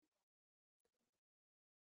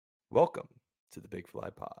Welcome to the Big Fly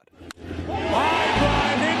Pod. High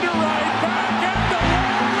drive into right, back at the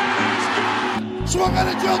wall, and he's Swung on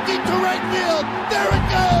a drill deep to right field. There it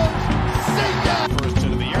goes. See ya. first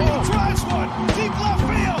hit of the year. He drives one, deep left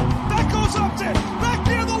field. That goes up there, back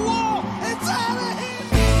near the wall. It's out of here.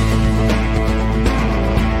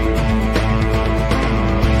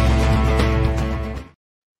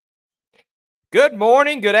 Good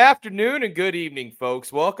morning, good afternoon, and good evening,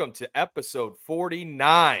 folks. Welcome to episode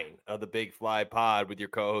 49 of the Big Fly Pod with your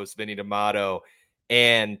co-hosts, Vinny D'Amato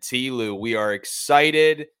and T-Lou. We are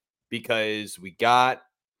excited because we got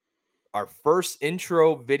our first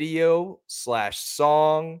intro video /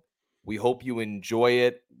 song. We hope you enjoy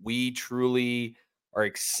it. We truly are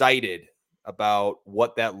excited about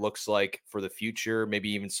what that looks like for the future, maybe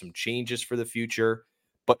even some changes for the future.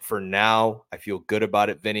 But for now, I feel good about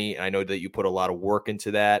it, Vinny. And I know that you put a lot of work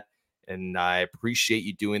into that. And I appreciate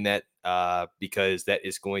you doing that because that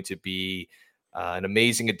is going to be an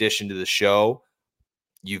amazing addition to the show.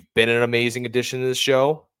 You've been an amazing addition to the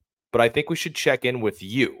show, but I think we should check in with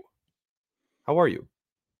you. How are you?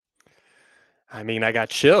 I mean, I got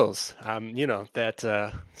chills.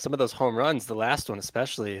 That some of those home runs, the last one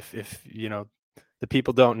especially, if the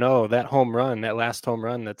people don't know, that home run, that last home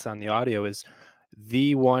run that's on the audio is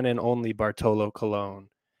the one and only Bartolo Colon.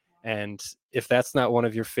 And if that's not one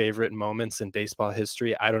of your favorite moments in baseball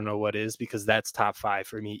history, I don't know what is, because that's top 5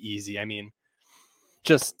 for me, easy. I mean,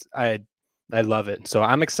 just I love it. So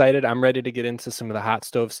I'm excited. I'm ready to get into some of the hot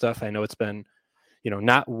stove stuff. I know it's been,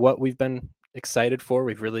 not what we've been excited for.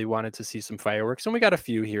 We've really wanted to see some fireworks, and we got a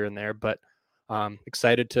few here and there, but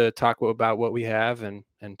excited to talk about what we have and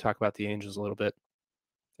talk about the Angels a little bit.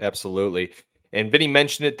 Absolutely. And Vinny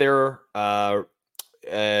mentioned it there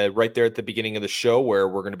right there at the beginning of the show, where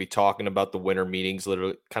we're going to be talking about the winter meetings,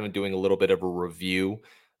 literally kind of doing a little bit of a review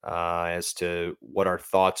as to what our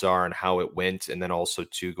thoughts are and how it went, and then also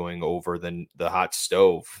to going over the hot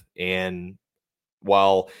stove. And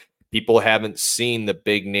while people haven't seen the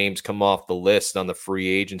big names come off the list on the free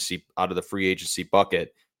agency, out of the free agency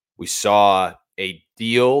bucket, we saw a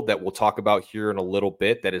deal that we'll talk about here in a little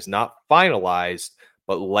bit that is not finalized,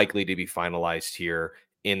 but likely to be finalized here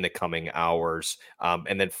in the coming hours.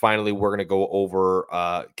 And then finally, we're going to go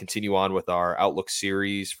over, continue on with our Outlook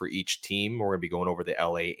series for each team. We're going to be going over the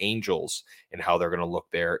LA Angels and how they're going to look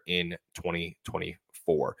there in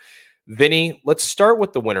 2024. Vinny, let's start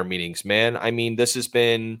with the winter meetings, man. I mean, this has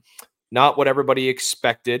been not what everybody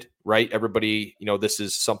expected, right? Everybody, this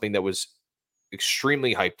is something that was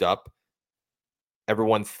extremely hyped up.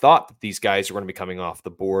 Everyone thought that these guys were going to be coming off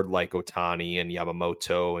the board, like Ohtani and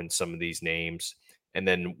Yamamoto and some of these names. And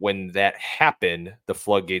then when that happened, the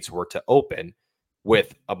floodgates were to open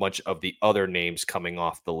with a bunch of the other names coming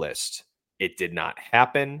off the list. It did not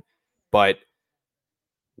happen, but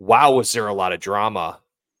wow, was there a lot of drama.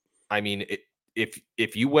 I mean,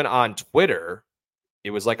 if you went on Twitter,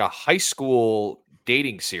 it was like a high school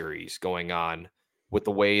dating series going on with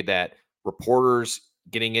the way that reporters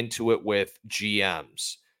getting into it with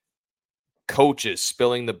GMs, coaches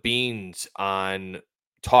spilling the beans on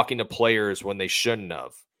talking to players when they shouldn't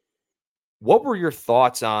have. What were your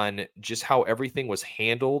thoughts on just how everything was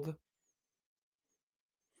handled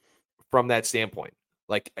from that standpoint?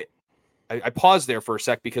 Like, I paused there for a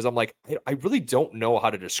sec because I'm like, I really don't know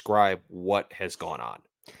how to describe what has gone on.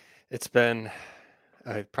 It's been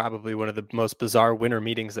probably one of the most bizarre winter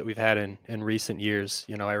meetings that we've had in recent years.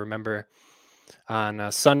 I remember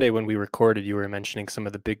on Sunday when we recorded, you were mentioning some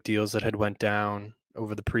of the big deals that had went down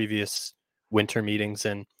over the previous winter meetings,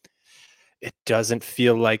 and it doesn't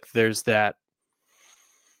feel like there's that,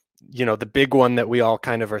 the big one that we all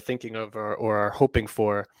kind of are thinking of or are hoping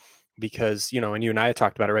for, because, and you and I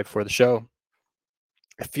talked about it right before the show.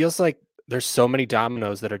 It feels like there's so many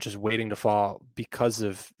dominoes that are just waiting to fall because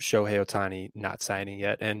of Shohei Ohtani not signing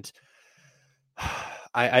yet. And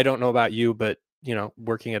I don't know about you, but,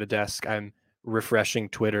 working at a desk, I'm refreshing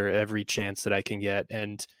Twitter every chance that I can get.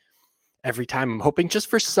 And every time I'm hoping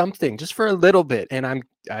just for something, just for a little bit. And I'm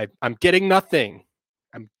getting nothing.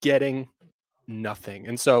 I'm getting nothing.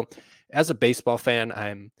 And so as a baseball fan,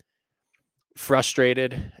 I'm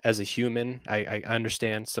frustrated. As a human, I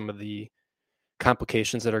understand some of the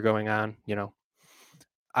complications that are going on.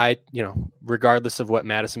 Regardless of what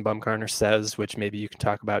Madison Bumgarner says, which maybe you can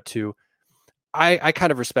talk about too, I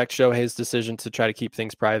kind of respect Shohei's decision to try to keep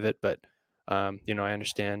things private, but I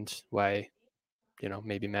understand why,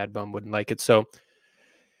 maybe Mad Bum wouldn't like it. So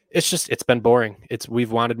it's been boring.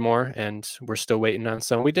 We've wanted more, and we're still waiting on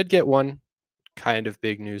some. We did get one kind of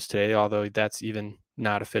big news today, although that's even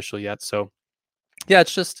not official yet. So yeah,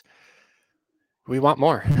 it's just, we want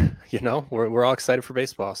more. We're all excited for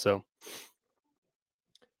baseball. So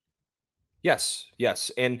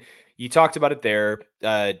Yes. And you talked about it there.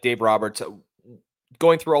 Dave Roberts,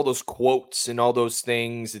 going through all those quotes and all those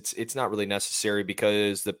things, it's not really necessary,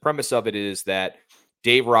 because the premise of it is that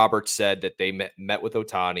Dave Roberts said that they met with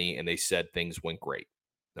Otani and they said things went great.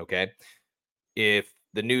 Okay. If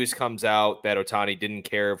the news comes out that Otani didn't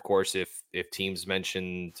care, of course, if teams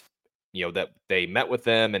mentioned, that they met with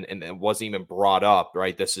them, and it wasn't even brought up,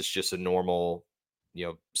 right? This is just a normal,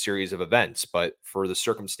 series of events. But for the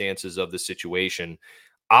circumstances of the situation,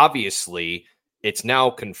 obviously it's now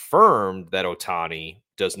confirmed that Otani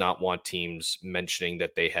does not want teams mentioning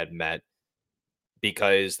that they had met,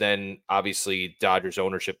 because then obviously Dodgers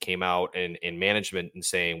ownership came out and management and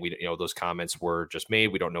saying, those comments were just made.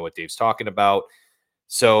 We don't know what Dave's talking about.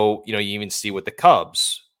 So, you even see with the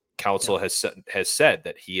Cubs, yeah. Council has said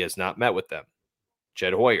that he has not met with them.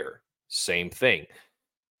 Jed Hoyer, same thing.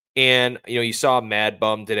 And, you saw Mad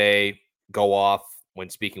Bum today go off when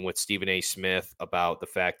speaking with Stephen A. Smith about the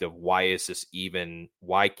fact of why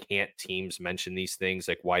can't teams mention these things?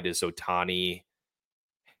 Like, why does Otani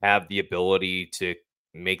have the ability to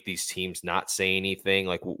make these teams not say anything?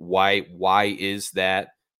 Like, why is that,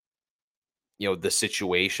 the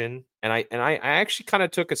situation? And I actually kind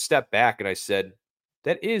of took a step back and I said,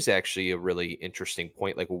 that is actually a really interesting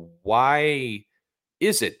point. Like, why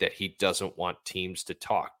is it that he doesn't want teams to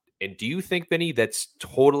talk? And do you think, Benny, that's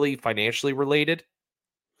totally financially related?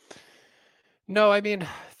 No, I mean,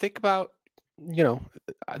 think about,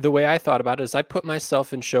 the way I thought about it is I put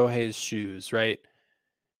myself in Shohei's shoes, right?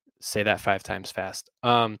 Say that 5 times fast.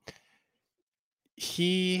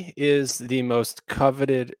 He is the most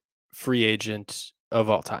coveted free agent of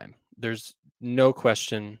all time. There's no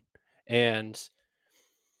question. And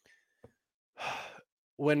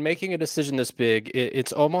when making a decision this big,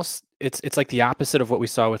 it's almost it's like the opposite of what we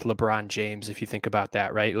saw with LeBron James, if you think about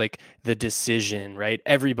that, right? Like the decision, right?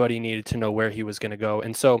 Everybody needed to know where he was going to go.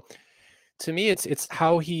 And so to me, it's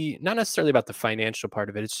how he, not necessarily about the financial part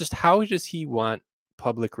of it. It's just how does he want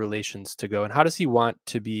public relations to go, and how does he want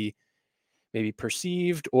to be maybe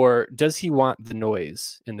perceived, or does he want the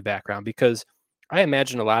noise in the background? Because I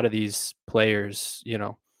imagine a lot of these players,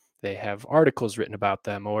 they have articles written about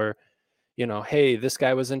them, or hey, this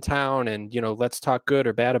guy was in town and, let's talk good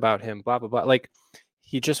or bad about him, blah, blah, blah. Like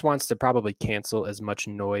he just wants to probably cancel as much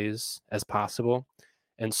noise as possible.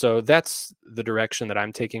 And so that's the direction that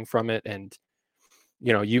I'm taking from it. And,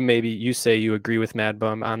 you say you agree with Mad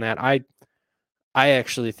Bum on that. I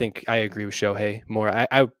actually think I agree with Shohei more.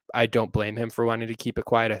 I don't blame him for wanting to keep it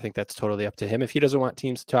quiet. I think that's totally up to him. If he doesn't want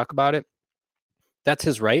teams to talk about it, that's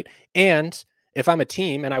his right. And if I'm a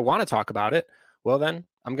team and I want to talk about it, well, then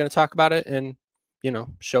I'm going to talk about it. And,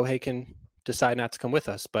 Shohei can decide not to come with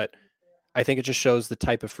us. But I think it just shows the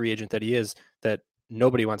type of free agent that he is, that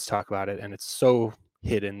nobody wants to talk about it. And it's so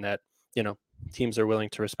hidden that, teams are willing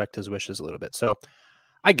to respect his wishes a little bit. So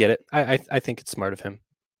I get it. I think it's smart of him.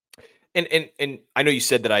 And I know you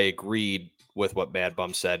said that I agreed with what Mad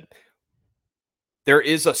Bum said. There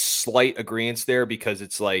is a slight agreement there, because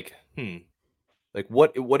it's like, like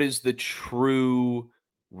what is the true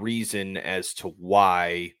reason as to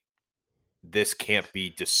why this can't be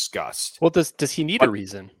discussed? Well, does he need a But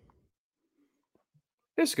reason?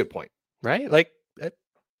 that's a good point. Right? Like,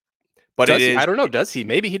 But it does he? I is. don't know. Does he?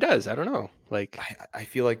 Maybe he does. I don't know. Like, I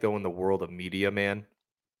feel like, though, in the world of media, man,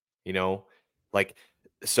 you know, like,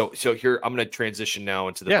 so here I'm going to transition now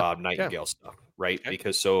into the yeah, Bob yeah. Nightingale stuff, right? Okay.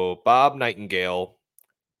 Because so Bob Nightingale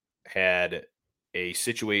had a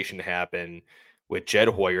situation happen with Jed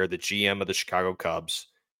Hoyer, the GM of the Chicago Cubs,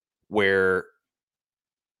 where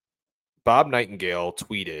Bob Nightingale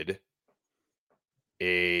tweeted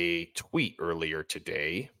a tweet earlier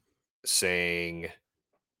today saying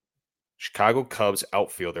Chicago Cubs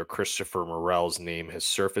outfielder Christopher Morel's name has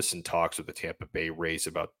surfaced in talks with the Tampa Bay Rays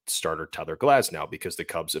about starter Tyler Glasnow, because the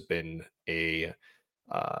Cubs have been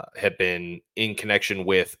in connection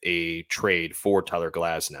with a trade for Tyler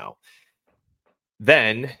Glasnow.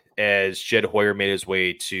 Then, as Jed Hoyer made his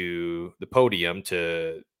way to the podium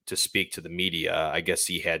to speak to the media, I guess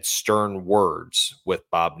he had stern words with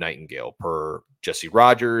Bob Nightingale, per Jesse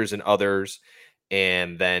Rogers and others.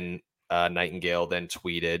 And then Nightingale then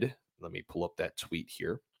tweeted. Let me pull up that tweet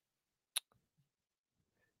here.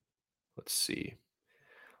 Let's see.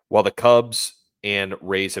 While the Cubs and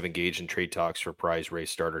Rays have engaged in trade talks for prize Rays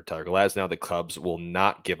starter Tyler Glasnow, the Cubs will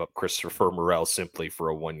not give up Christopher Morel simply for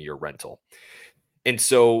a 1-year rental. And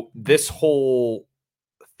so this whole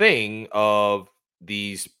thing of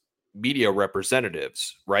these media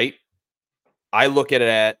representatives, right? I look at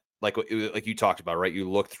it like you talked about, right? You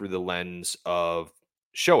look through the lens of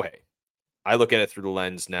Shohei. I look at it through the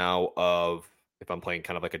lens now of, if I'm playing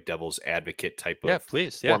kind of like a devil's advocate type Yeah, of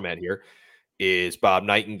please. Yeah. format here, is Bob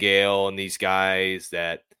Nightingale and these guys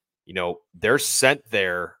that, they're sent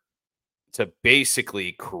there to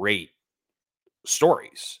basically create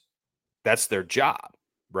stories. That's their job,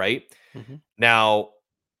 right? Mm-hmm. Now,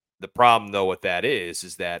 the problem though with that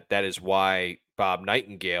is that is why Bob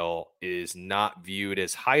Nightingale is not viewed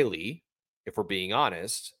as highly, if we're being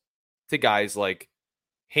honest, to guys like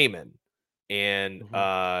Heyman and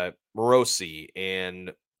Mm-hmm. Morosi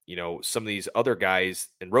and some of these other guys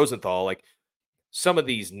and Rosenthal, like some of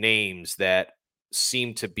these names that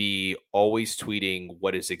seem to be always tweeting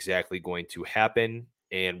what is exactly going to happen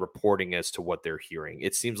and reporting as to what they're hearing.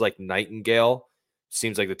 It seems like Nightingale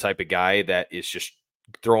seems like the type of guy that is just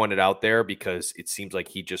throwing it out there because it seems like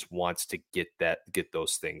he just wants to get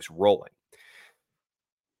those things rolling.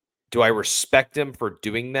 Do I respect him for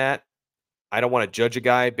doing that? I don't want to judge a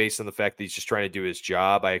guy based on the fact that he's just trying to do his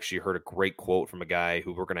job. I actually heard a great quote from a guy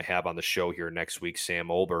who we're going to have on the show here next week, Sam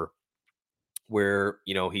Olber, where,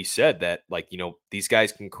 he said that, like, these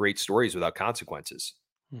guys can create stories without consequences.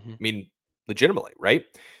 Mm-hmm. I mean, legitimately, right?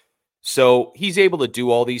 So he's able to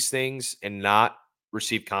do all these things and not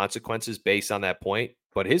receive consequences based on that point.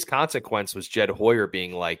 But his consequence was Jed Hoyer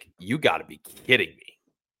being like, you got to be kidding me.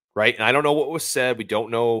 Right. And I don't know what was said. We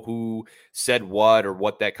don't know who said what or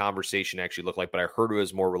what that conversation actually looked like. But I heard it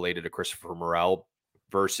was more related to Christopher Morel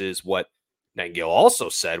versus what Nightingale also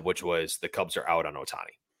said, which was the Cubs are out on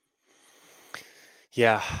Ohtani.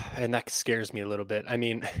 Yeah, and that scares me a little bit. I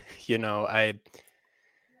mean, you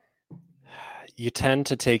tend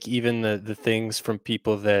to take even the things from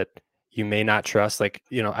people that you may not trust. Like,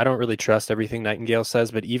 I don't really trust everything Nightingale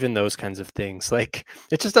says, but even those kinds of things, like,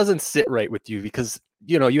 it just doesn't sit right with you because,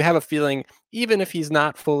 you have a feeling, even if he's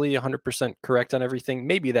not fully 100% correct on everything,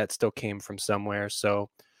 maybe that still came from somewhere. So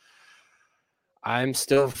I'm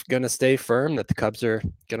still going to stay firm that the Cubs are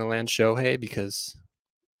going to land Shohei because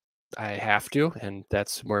I have to, and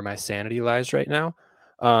that's where my sanity lies right now.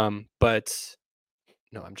 But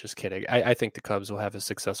no, I'm just kidding. I think the Cubs will have a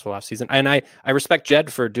successful offseason. And I respect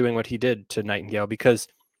Jed for doing what he did to Nightingale because,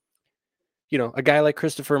 a guy like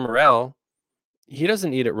Christopher Morel, he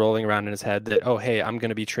doesn't need it rolling around in his head that, oh, hey, I'm going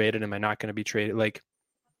to be traded. Am I not going to be traded? Like,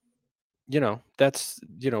 that's,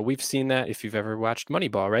 we've seen that if you've ever watched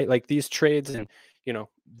Moneyball, right? Like these trades and,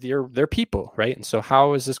 they're people, right? And so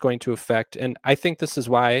how is this going to affect? And I think this is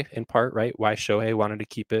why, in part, right, why Shohei wanted to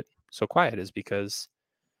keep it so quiet is because,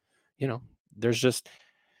 there's just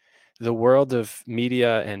the world of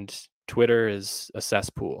media and Twitter is a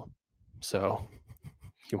cesspool. So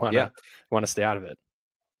you want to stay out of it.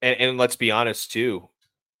 And let's be honest too,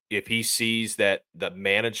 if he sees that the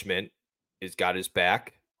management has got his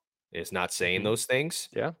back, is not saying those things,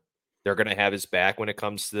 Yeah. they're going to have his back when it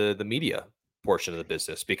comes to the media portion of the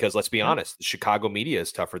business. Because let's be Yeah. honest, the Chicago media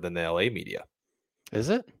is tougher than the LA media. Is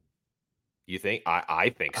it? You think? I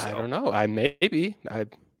think so. I don't know. That'd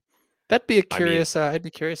be a curious. I'd be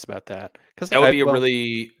curious about that because that would be a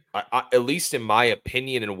really, at least in my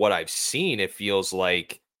opinion and what I've seen, it feels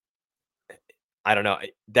like, I don't know.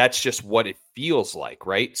 That's just what it feels like,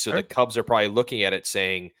 right? So the Cubs are probably looking at it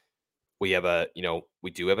saying, we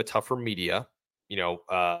do have a tougher media,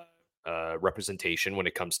 representation when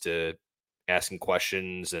it comes to asking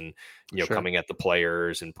questions and, coming at the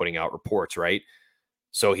players and putting out reports, right?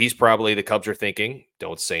 So the Cubs are thinking,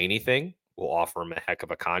 don't say anything. We'll offer him a heck of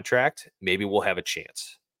a contract. Maybe we'll have a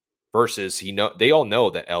chance. Versus they all know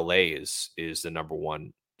that LA is the number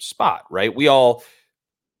one spot, right?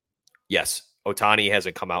 Yes, Ohtani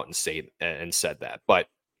hasn't come out and said that, but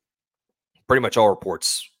pretty much all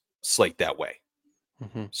reports slate that way.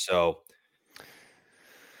 Mm-hmm. So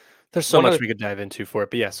there's so much we could dive into for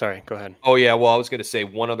it, but yeah, sorry, go ahead. Oh yeah, well, I was going to say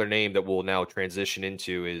one other name that we'll now transition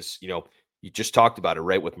into is, you just talked about it,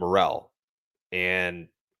 right, with Morel and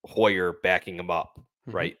Hoyer backing him up,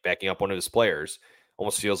 right, backing up one of his players.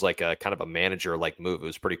 Almost feels like a kind of a manager-like move. It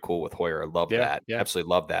was pretty cool with Hoyer. I love that. Yeah. Absolutely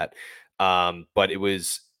love that. But it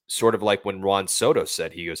was sort of like when Juan Soto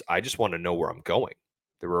said, he goes, I just want to know where I'm going.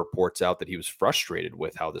 There were reports out that he was frustrated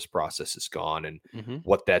with how this process has gone and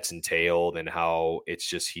what that's entailed and how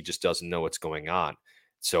he just doesn't know what's going on.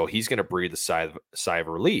 So he's going to breathe a sigh of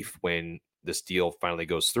relief when this deal finally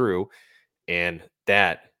goes through. And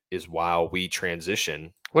that is while we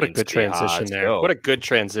transition. What a good transition there. Go. What a good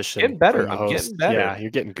transition. Getting better. I'm getting better. Yeah,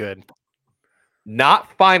 you're getting good.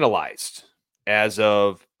 Not finalized as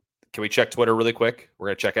of, can we check Twitter really quick? We're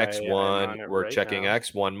going to check X1. We're checking now.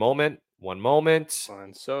 X. One moment. Juan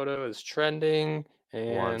Soto is trending.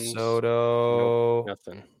 And Juan Soto. Nope,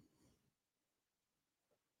 nothing.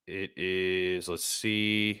 It is, let's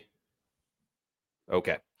see.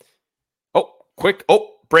 Okay. Oh, quick.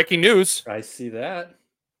 Oh, breaking news. I see that.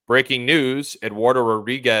 Breaking news. Eduardo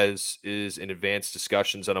Rodriguez is in advanced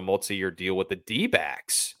discussions on a multi-year deal with the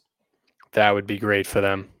D-backs. That would be great for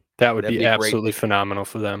them. That would That'd be be great. absolutely phenomenal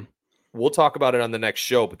for them. We'll talk about it on the next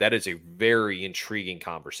show, but that is a very intriguing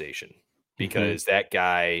conversation because that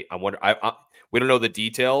guy, I wonder, we don't know the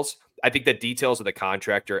details. I think the details of the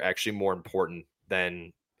contract are actually more important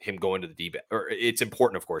than him going to the D-back. Or it's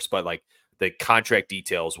important, of course, but like the contract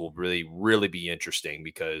details will really, really be interesting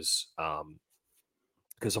because of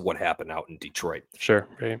what happened out in Detroit. Sure.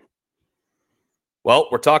 Right. Well,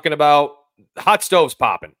 we're talking about hot stoves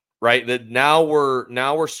popping, right? That now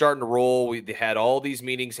we're starting to roll. We had all these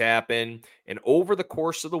meetings happen, and over the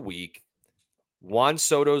course of the week, Juan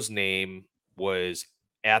Soto's name was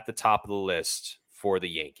at the top of the list for the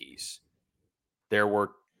Yankees. There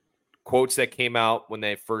were quotes that came out when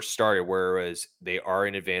they first started, whereas they are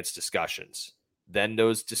in advanced discussions. Then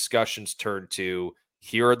those discussions turned to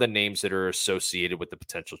here are the names that are associated with the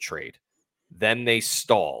potential trade. Then they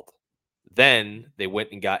stalled. Then they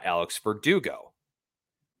went and got Alex Verdugo.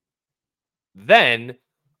 Then,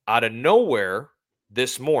 out of nowhere,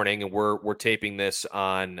 this morning, and we're taping this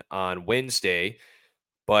on Wednesday,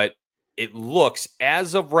 but it looks,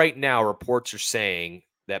 as of right now, reports are saying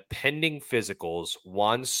that pending physicals,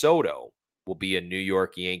 Juan Soto will be a New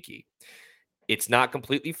York Yankee. It's not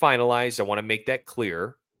completely finalized. I want to make that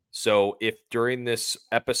clear. So if during this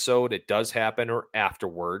episode it does happen or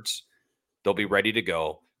afterwards, they'll be ready to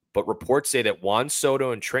go. But reports say that Juan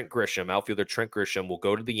Soto and Trent Grisham, outfielder Trent Grisham, will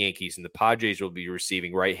go to the Yankees, and the Padres will be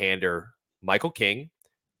receiving right-hander Michael King,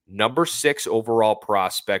 number 6 overall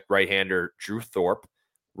prospect right-hander Drew Thorpe,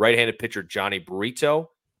 right-handed pitcher Johnny Burrito,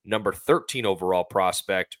 number 13 overall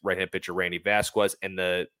prospect right-handed pitcher Randy Vasquez,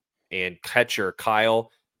 and catcher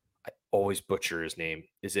Kyle. I always butcher his name.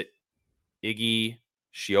 Is it Iggy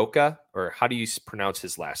Shioka, or how do you pronounce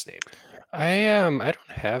his last name? I don't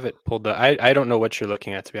have it pulled up. I don't know what you're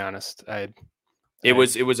looking at, to be honest. It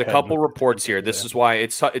was a couple reports here. This is why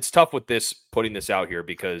it's tough with putting this out here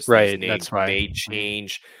because these names may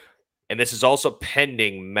change. And this is also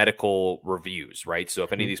pending medical reviews, right? So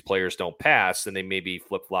if any of these players don't pass, then they may be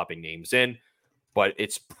flip-flopping names in. But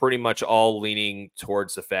it's pretty much all leaning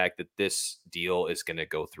towards the fact that this deal is going to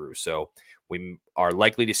go through. So we are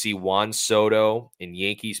likely to see Juan Soto in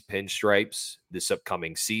Yankees pinstripes this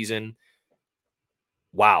upcoming season.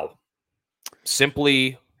 Wow.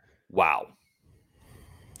 Simply wow.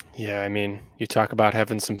 Yeah, I mean, you talk about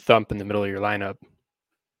having some thump in the middle of your lineup.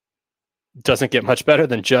 Doesn't get much better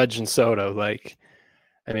than Judge and Soto. Like,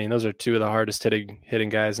 I mean, those are two of the hardest hitting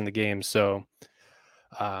guys in the game. So,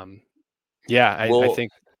 yeah, I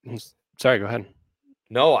think. Sorry, go ahead.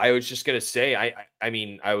 No, I was just going to say, I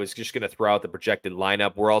mean, I was just going to throw out the projected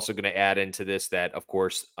lineup. We're also going to add into this that, of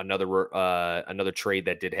course, another trade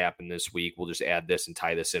that did happen this week. We'll just add this and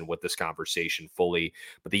tie this in with this conversation fully.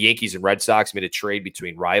 But the Yankees and Red Sox made a trade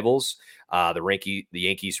between rivals. The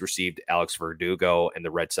Yankees received Alex Verdugo, and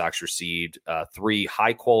the Red Sox received 3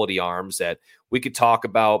 high-quality arms that we could talk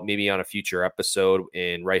about maybe on a future episode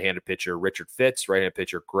in right-handed pitcher Richard Fitz, right-handed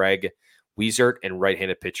pitcher Greg Wiesert, and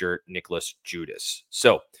right-handed pitcher Nicholas Judas.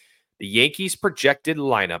 So the Yankees' projected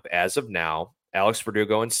lineup as of now: Alex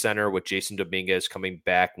Verdugo in center with Jason Dominguez coming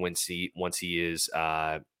back once he is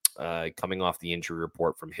coming off the injury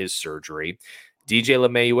report from his surgery. DJ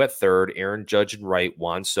LeMahieu at third, Aaron Judge in right,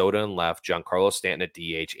 Juan Soto in left, Giancarlo Stanton at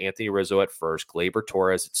DH, Anthony Rizzo at first, Gleyber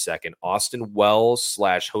Torres at second, Austin Wells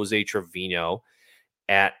 / Jose Trevino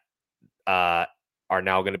at are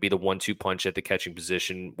now going to be the 1-2 punch at the catching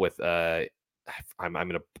position with I'm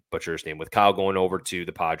going to butcher his name, with Kyle going over to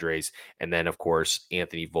the Padres, and then of course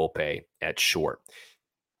Anthony Volpe at short.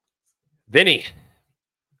 Vinny,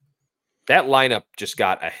 that lineup just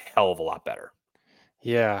got a hell of a lot better.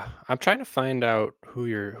 Yeah, I'm trying to find out who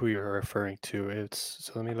you're referring to.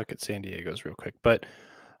 So let me look at San Diego's real quick. But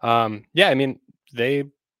yeah, I mean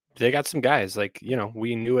they got some guys, like, you know,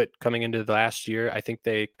 we knew it coming into the last year. I think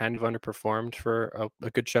they kind of underperformed for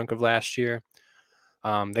a good chunk of last year.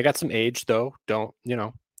 They got some age though. Don't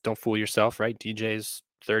fool yourself, right? DJ's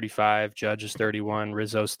 35, Judge is 31,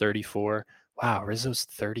 Rizzo's 34. Wow, Rizzo's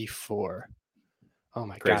 34. Oh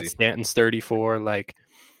my Crazy. God, Stanton's 34. Like,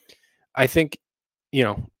 I think, you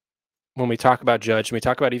know, when we talk about Judge, and we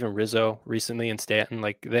talk about even Rizzo recently and Stanton,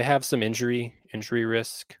 like they have some injury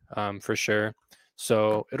risk for sure.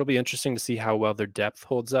 So it'll be interesting to see how well their depth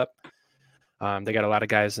holds up. They got a lot of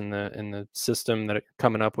guys in the system that are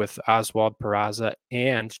coming up with Oswald Peraza,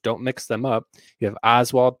 and don't mix them up. You have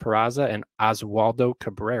Oswald Peraza and Oswaldo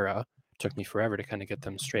Cabrera, took me forever to kind of get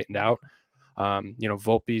them straightened out.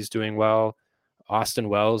 Volpe's doing well. Austin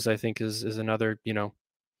Wells, I think, is another,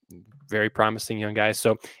 very promising young guy.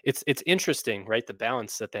 So it's interesting, right? The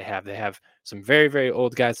balance that they have. They have some very, very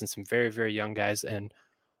old guys and some very, very young guys, and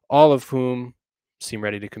all of whom seem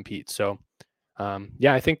ready to compete. So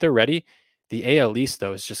I think they're ready. The AL East,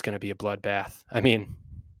 though, is just going to be a bloodbath. I mean,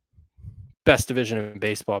 best division in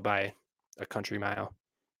baseball by a country mile.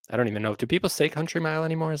 I don't even know. Do people say country mile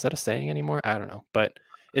anymore? Is that a saying anymore? I don't know. But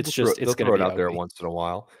it's They'll going to throw it be out there ugly. once in a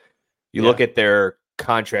while. You Yeah. look at their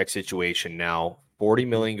contract situation now, 40 Mhm.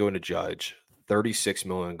 million going to Judge, 36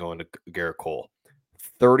 million going to Garrett Cole,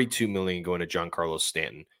 32 million going to Giancarlo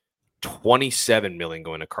Stanton, 27 million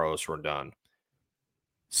going to Carlos Rodon,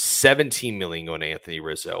 17 million going to Anthony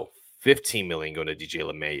Rizzo, 15 million going to DJ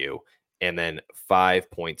LeMahieu, and then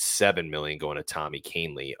 5.7 million going to Tommy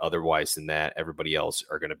Kahnle. Otherwise than that, everybody else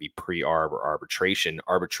are going to be pre-arb or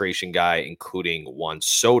arbitration guy, including Juan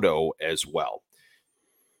Soto as well.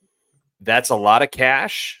 That's a lot of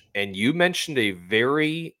cash. And you mentioned a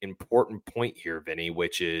very important point here, Vinny,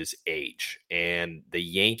 which is age. And the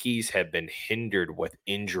Yankees have been hindered with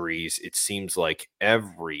injuries, it seems like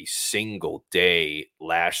every single day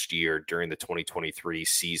last year during the 2023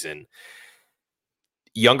 season.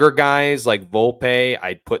 Younger guys like Volpe,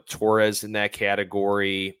 I'd put Torres in that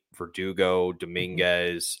category. Verdugo,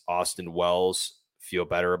 Dominguez, Austin Wells, feel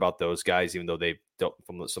better about those guys, even though they've dealt,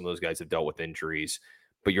 some of those guys have dealt with injuries.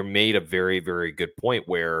 But you're made a very, very good point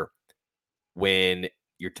where when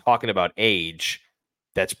you're talking about age,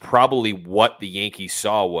 that's probably what the Yankees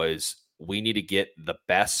saw was we need to get the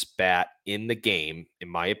best bat in the game, in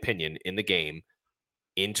my opinion, in the game,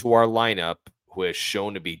 into our lineup who has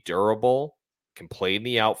shown to be durable, can play in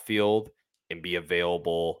the outfield, and be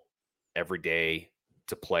available every day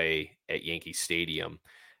to play at Yankee Stadium,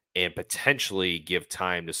 and potentially give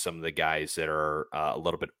time to some of the guys that are a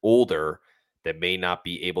little bit older that may not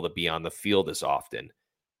be able to be on the field as often.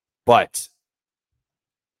 But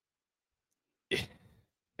if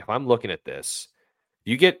I'm looking at this,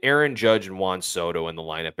 you get Aaron Judge and Juan Soto in the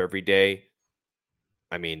lineup every day.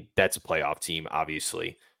 I mean, that's a playoff team,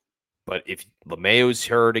 obviously. But if LeMayo's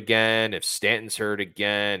hurt again, if Stanton's hurt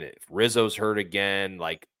again, if Rizzo's hurt again,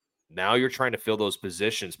 like now you're trying to fill those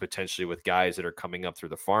positions potentially with guys that are coming up through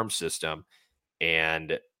the farm system.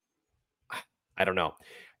 And I don't know.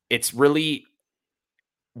 It's really,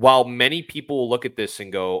 while many people look at this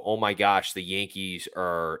and go, oh my gosh, the Yankees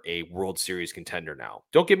are a World Series contender now.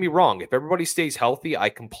 Don't get me wrong. If everybody stays healthy, I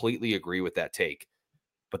completely agree with that take.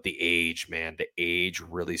 But the age, man, the age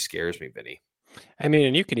really scares me, Vinny. I mean,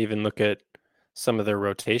 and you can even look at some of their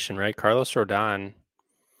rotation, right? Carlos Rodon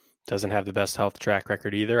doesn't have the best health track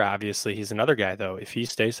record either. Obviously, he's another guy, though. If he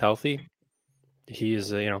stays healthy, he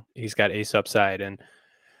is, he's got ace upside. And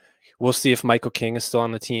we'll see if Michael King is still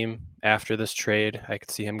on the team after this trade. I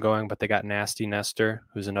could see him going, but they got Nasty Nestor,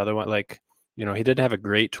 who's another one. Like, he did have a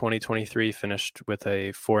great 2023, finished with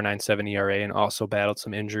a 4.97 ERA and also battled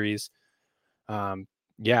some injuries. I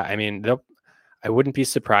mean, I wouldn't be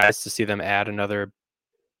surprised to see them add another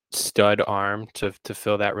stud arm to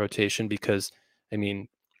fill that rotation because, I mean,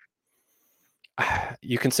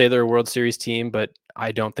 you can say they're a World Series team, but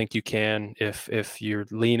I don't think you can if you're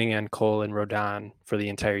leaning on Cole and Rodon for the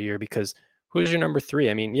entire year because who's your number three?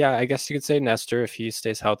 I mean, yeah, I guess you could say Nestor if he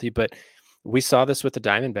stays healthy, but we saw this with the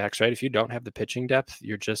Diamondbacks, right? If you don't have the pitching depth,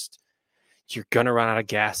 you're gonna run out of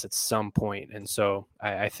gas at some point. And so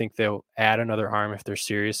I think they'll add another arm if they're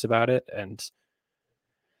serious about it. And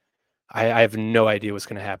I have no idea what's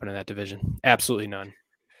going to happen in that division. Absolutely none.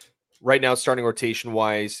 Right now, starting rotation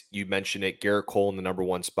wise, you mentioned it. Garrett Cole in the number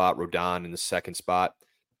one spot, Rodon in the second spot.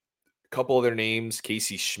 A couple other names.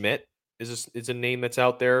 Casey Schmidt is a name that's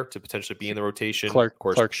out there to potentially be in the rotation. Clark, of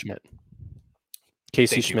course, Clark Schmidt.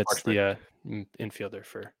 Casey thank you, Schmidt's Clark the infielder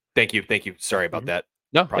for. Thank you. Sorry about that.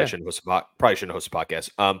 No, Probably shouldn't host a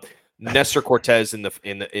podcast. Nestor Cortez in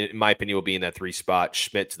my opinion will be in that 3 spot,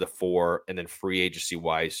 Schmidt to the 4, and then free agency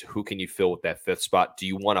wise, who can you fill with that 5th spot? Do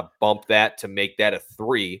you want to bump that to make that a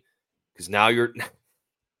 3? Because now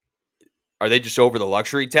are they just over the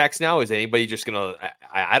luxury tax now? Is anybody just gonna?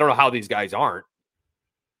 I don't know how these guys aren't.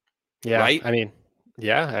 Yeah, right? I mean,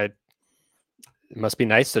 yeah, it must be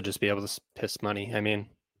nice to just be able to piss money. I mean,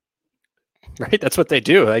 right? That's what they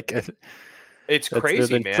do. Like, it's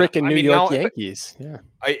crazy, the man. freaking New York now, Yankees. Yeah.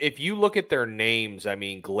 If you look at their names, I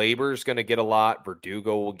mean, Glaber's going to get a lot.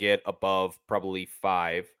 Verdugo will get above probably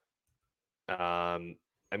 5.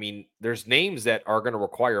 I mean, there's names that are going to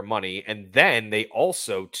require money, and then they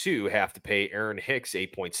also too have to pay Aaron Hicks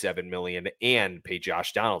 $8.7 million and pay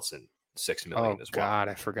Josh Donaldson $6 million Oh as well. God,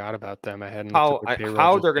 I forgot about them. I hadn't looked at their payroll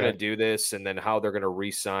How just they're going to yet. do this, and then how they're going to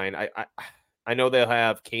re-sign. I know they'll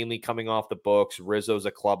have Canely coming off the books. Rizzo's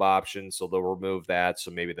a club option, so they'll remove that.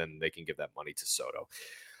 So maybe then they can give that money to Soto.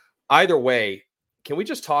 Either way, can we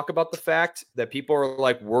just talk about the fact that people are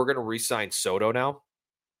like, we're going to re-sign Soto now?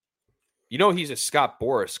 He's a Scott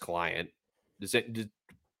Boras client.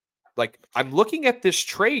 I'm looking at this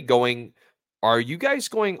trade going, are you guys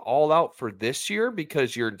going all out for this year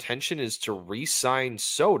because your intention is to re-sign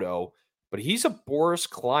Soto, but he's a Boris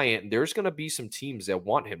client and there's going to be some teams that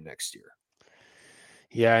want him next year?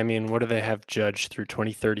 Yeah, I mean, what do they have judged through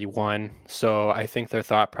 2031? So I think their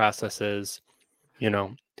thought process is,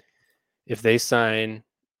 if they sign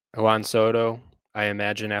Juan Soto, I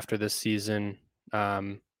imagine after this season, I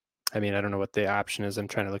mean, I don't know what the option is. I'm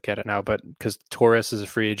trying to look at it now, but because Torres is a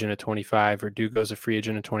free agent at 25, Verdugo's a free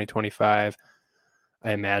agent in 2025,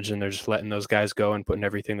 I imagine they're just letting those guys go and putting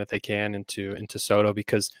everything that they can into Soto,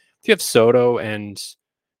 because if you have Soto and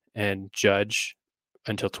Judge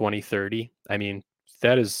until 2030, I mean,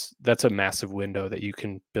 that's a massive window that you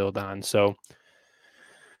can build on. So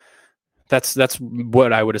that's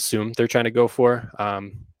what I would assume they're trying to go for.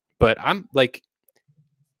 But I'm like,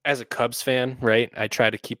 as a Cubs fan, right? I try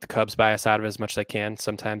to keep the Cubs bias out of it as much as I can.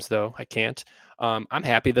 Sometimes, though, I can't. I'm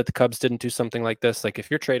happy that the Cubs didn't do something like this. Like, if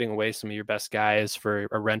you're trading away some of your best guys for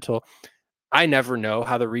a rental, I never know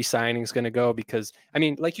how the re-signing is going to go, because, I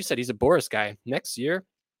mean, like you said, he's a Boris guy. Next year,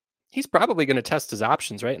 he's probably going to test his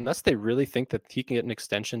options, right? Unless they really think that he can get an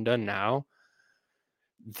extension done now.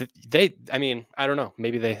 I mean, I don't know.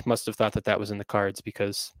 Maybe they must have thought that was in the cards,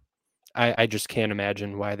 because I just can't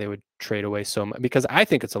imagine why they would trade away so much, because I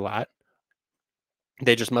think it's a lot.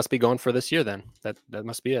 They just must be going for this year then. That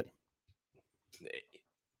must be it.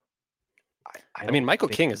 I mean, Michael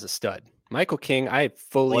King is a stud. Michael King, I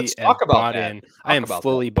fully am bought in. I am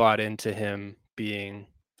fully bought into him being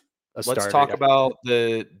a starter. Let's talk about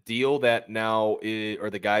the deal that now are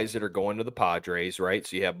the guys that are going to the Padres, right?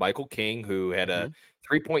 So you have Michael King, who had a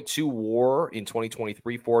 3.2 WAR in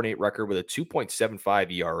 2023, 4-8 record with a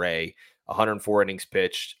 2.75 ERA, 104 innings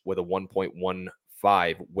pitched with a 1.15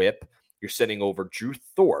 WHIP. You're sending over Drew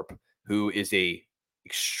Thorpe, who is a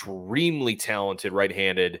extremely talented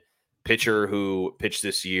right-handed pitcher who pitched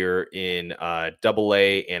this year in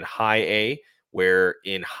Double-A and High-A, where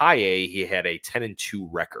in High-A he had a 10-2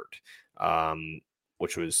 record,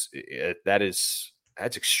 which was that's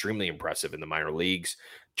extremely impressive in the minor leagues.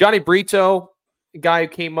 Johnny Brito, a guy who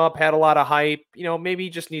came up, had a lot of hype. Maybe he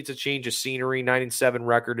just needs a change of scenery. 9-7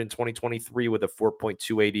 record in 2023 with a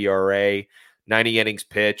 4.28 ERA, 90 innings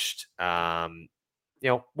pitched.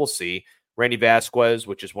 We'll see. Randy Vasquez,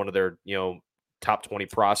 which is one of their top 20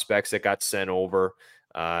 prospects that got sent over.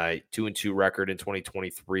 2-2 record in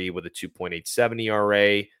 2023 with a 2.87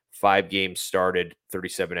 ERA, 5 games started,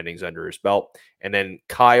 37 innings under his belt. And then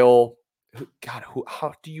Kyle,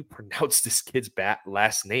 how do you pronounce this kid's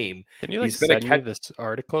last name? Can you send me this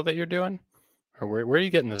article that you're doing, or where are you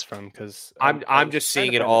getting this from? Because I'm just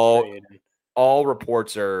seeing it all. All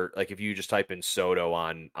reports are like, if you just type in Soto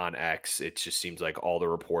on X, it just seems like all the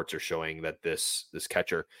reports are showing that this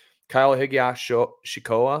catcher, Kyle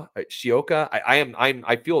Shioka.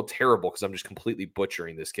 I feel terrible because I'm just completely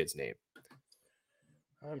butchering this kid's name.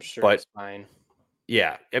 I'm sure it's fine.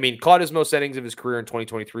 Yeah, I mean, caught his most innings of his career in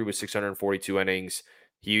 2023 with 642 innings.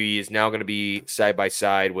 He is now going to be side by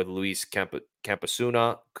side with Luis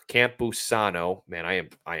Campusano. Man, I am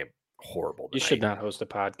horrible tonight. You should not host a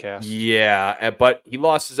podcast. Yeah, but he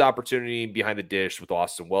lost his opportunity behind the dish with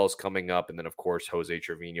Austin Wells coming up, and then of course Jose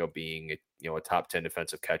Trevino being a top 10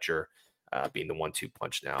 defensive catcher, being the 1-2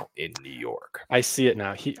 punch now in New York. I see it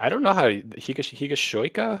now. I don't know how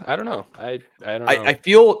Higashoika. I don't know. I don't know. I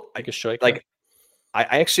feel Higashoika. like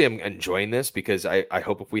I actually am enjoying this, because I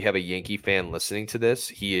hope if we have a Yankee fan listening to this,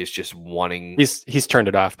 he is just wanting. He's turned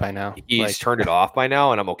it off by now. He's turned it off by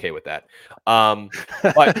now, and I'm okay with that.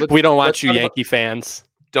 But we don't want you, Yankee fans.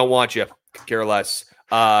 Don't want you. Care less.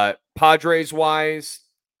 Padres wise,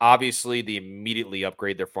 obviously they immediately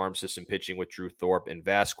upgrade their farm system pitching with Drew Thorpe and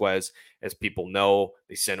Vasquez. As people know,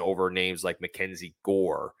 they sent over names like Mackenzie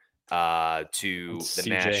Gore to the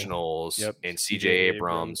Nationals and CJ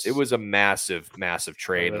Abrams. It was a massive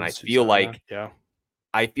trade. And I feel like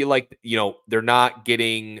they're not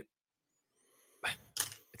getting.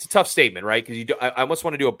 It's a tough statement, right? Because I almost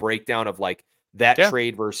want to do a breakdown of like that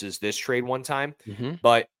trade versus this trade one time.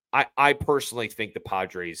 But I personally think the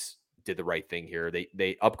Padres did the right thing here.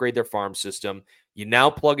 They upgrade their farm system. You now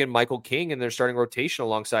plug in Michael King in their starting rotation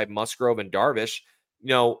alongside Musgrove and Darvish.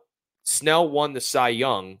 Snell won the Cy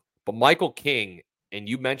Young, but Michael King and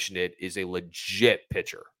you mentioned it, is a legit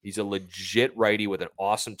pitcher. He's a legit righty with an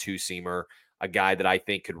awesome two-seamer, a guy that I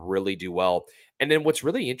think could really do well. And then what's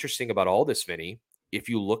really interesting about all this, Vinny, if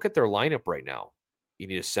you look at their lineup right now, you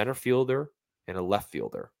need a center fielder and a left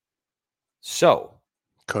fielder. So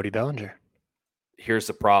Cody Bellinger. here's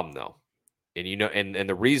the problem, though. And and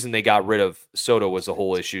the reason they got rid of Soto was the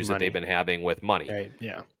whole issues that Money. they've been having with money. Right.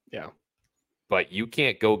 Yeah. Yeah. But you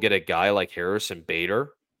can't go get a guy like Harrison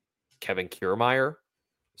Bader, Kevin Kiermaier,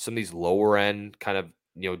 some of these lower end kind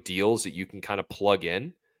of deals that you can kind of plug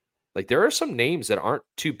in. Like there are some names that aren't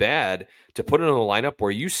too bad to put in a lineup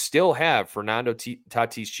where you still have Fernando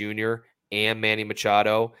Tatis Jr. and Manny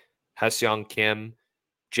Machado, Ha-Seong Kim,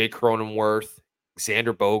 Jake Cronenworth,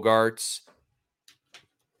 Xander Bogaerts.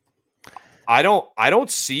 I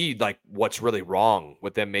don't see like what's really wrong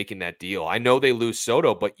with them making that deal. I know they lose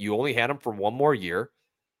Soto, but you only had him for one more year.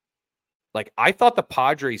 Like I thought the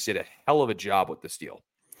Padres did a hell of a job with this deal.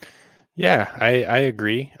 Yeah, I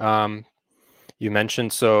agree. You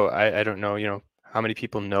mentioned, so I don't know, how many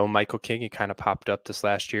people know Michael King. He kind of popped up this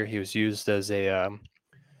last year. He was used as a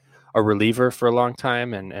reliever for a long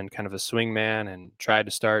time and kind of a swing man and tried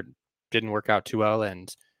to start, didn't work out too well.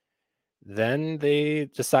 And then they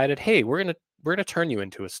decided, hey, we're gonna turn you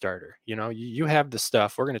into a starter. You have the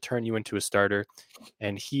stuff. We're gonna turn you into a starter.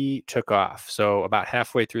 And he took off. So about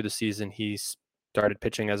halfway through the season, he started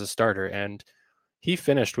pitching as a starter, and he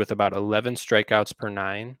finished with about 11 strikeouts per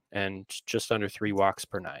 9 and just under 3 walks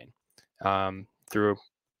per 9. Through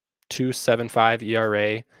 2.75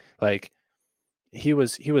 ERA. Like he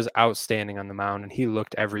was outstanding on the mound, and he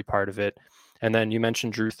looked every part of it. And then you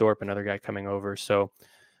mentioned Drew Thorpe, another guy coming over. So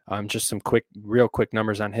just some real quick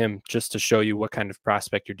numbers on him, just to show you what kind of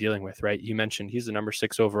prospect you're dealing with, right? You mentioned he's the number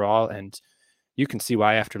 6 overall, and you can see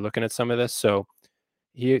why after looking at some of this. So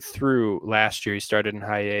he threw last year, he started in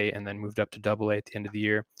high A and then moved up to double A at the end of the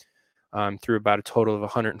year, threw about a total of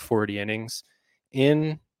 140 innings.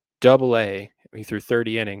 In double A, he threw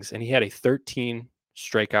 30 innings, and he had a 13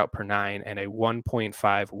 strikeout per 9 and a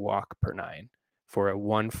 1.5 walk per 9 for a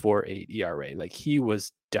 1.48 ERA. Like he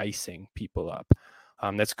was dicing people up.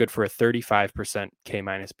 That's good for a 35% K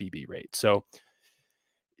minus BB rate. So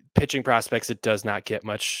pitching prospects, it does not get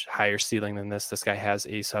much higher ceiling than this. This guy has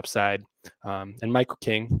ace upside. And Michael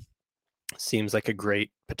King seems like a great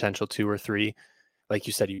potential 2 or 3. Like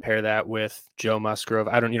you said, you pair that with Joe Musgrove.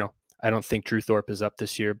 I don't think Drew Thorpe is up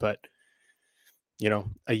this year, but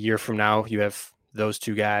a year from now, you have those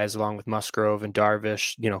 2 guys along with Musgrove and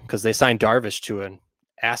Darvish, because they signed Darvish to an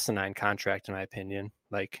asinine contract, in my opinion.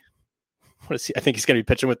 Like, what is he? I think he's going to be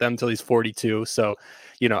pitching with them until he's 42. So,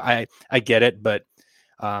 I get it, but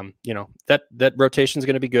that rotation is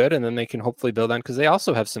going to be good, and then they can hopefully build on, because they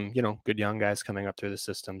also have some, good young guys coming up through the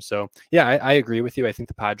system. So yeah, I agree with you. I think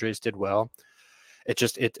the Padres did well.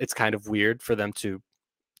 It's kind of weird for them to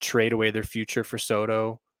trade away their future for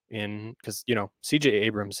Soto because CJ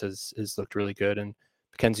Abrams has looked really good, and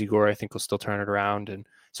Mackenzie Gore I think will still turn it around, and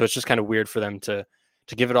so it's just kind of weird for them to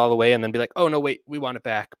give it all away and then be like, oh no, wait, we want it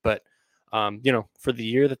back. But for the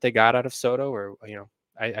year that they got out of Soto, or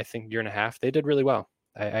I think year and a half, they did really well.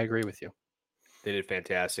 I agree with you. They did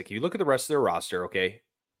fantastic. You look at the rest of their roster, okay?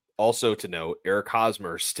 Also to note, Eric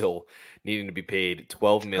Hosmer still needing to be paid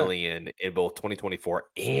 $12 million in both 2024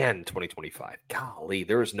 and 2025. Golly,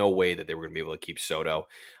 there was no way that they were going to be able to keep Soto.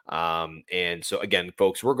 And so again,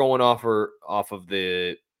 folks, we're going off of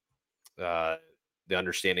the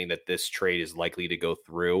understanding that this trade is likely to go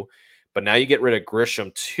through. But now you get rid of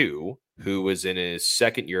Grisham too, who was in his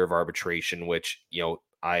second year of arbitration, which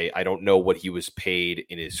I don't know what he was paid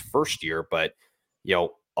in his first year, but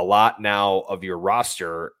a lot now of your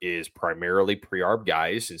roster is primarily pre-arb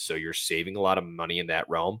guys, and so you're saving a lot of money in that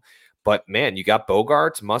realm. But man, you got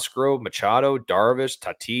Bogaerts, Musgrove, Machado, Darvish,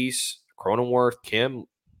 Tatis, Cronenworth, Kim,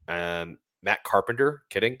 Matt Carpenter.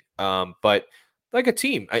 Kidding, but like a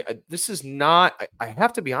team, this is not. I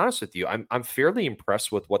have to be honest with you. I'm fairly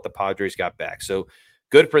impressed with what the Padres got back. So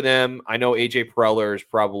good for them. I know AJ Preller is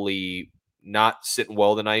probably not sitting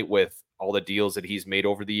well tonight with all the deals that he's made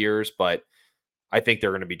over the years, but I think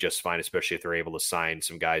they're going to be just fine, especially if they're able to sign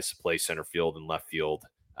some guys to play center field and left field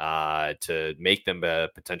to make them a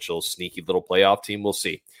potential sneaky little playoff team. We'll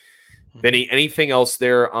see. Benny, anything else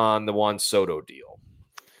there on the Juan Soto deal?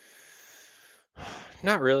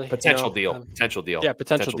 Not really. Potential deal. Yeah,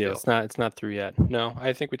 potential deal. It's not through yet. No,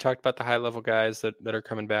 I think we talked about the high level guys that are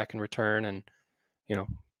coming back in return, and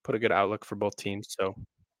put a good outlook for both teams. So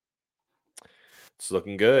it's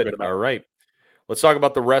looking good. All right. Let's talk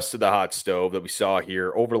about the rest of the hot stove that we saw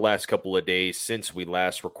here over the last couple of days since we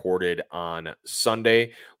last recorded on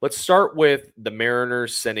Sunday. Let's start with the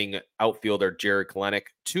Mariners sending outfielder Jared Kelenic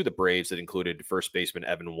to the Braves. That included first baseman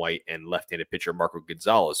Evan White and left-handed pitcher Marco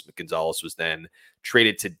Gonzalez. Gonzalez was then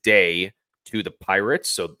traded today to the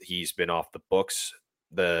Pirates, so he's been off the books.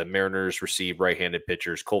 The Mariners received right-handed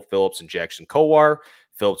pitchers Cole Phillips and Jackson Kowar.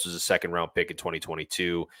 Phillips was a second-round pick in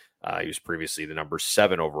 2022. He was previously the number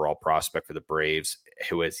 7 overall prospect for the Braves,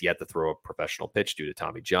 who has yet to throw a professional pitch due to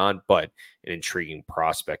Tommy John, but an intriguing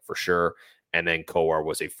prospect for sure. And then Kowar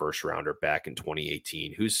was a first-rounder back in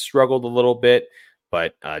 2018, who's struggled a little bit,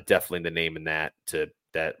 but definitely the name in that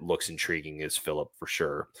looks intriguing is Phillip for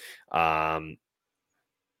sure.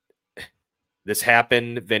 This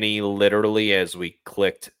happened, Vinny, literally as we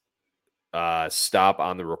clicked stop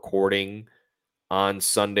on the recording on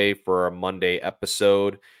Sunday for our Monday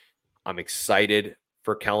episode. I'm excited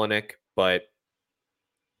for Kelenic, but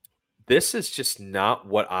this is just not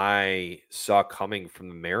what I saw coming from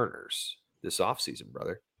the Mariners this offseason,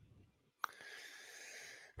 brother.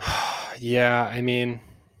 Yeah, I mean,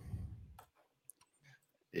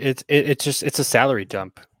 it's a salary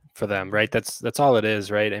dump for them, right? That's all it is,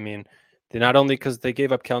 right? I mean, they not only because they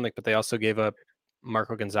gave up Kelenic, but they also gave up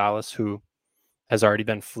Marco Gonzalez, who has already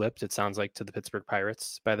been flipped, it sounds like, to the Pittsburgh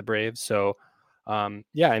Pirates by the Braves. So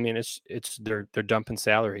yeah, I mean, they're dumping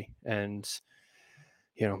salary, and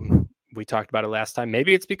we talked about it last time.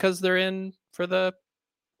 Maybe it's because they're in for the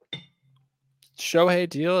Shohei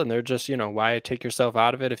deal, and they're just, why take yourself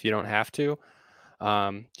out of it if you don't have to?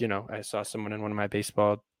 I saw someone in one of my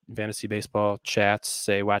fantasy baseball chats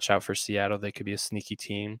say, watch out for Seattle. They could be a sneaky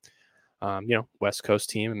team. West Coast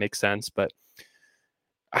team. It makes sense, but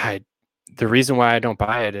the reason why I don't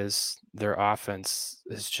buy it is their offense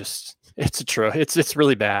is just it's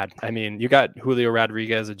really bad. I mean, you got Julio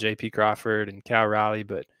Rodriguez and JP Crawford and Cal Raleigh,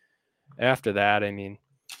 but after that, I mean,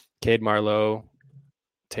 Cade Marlowe,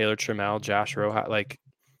 Taylor Trammell, Josh Rojas, like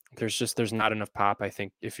there's not enough pop. I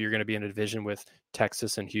think if you're going to be in a division with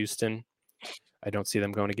Texas and Houston, I don't see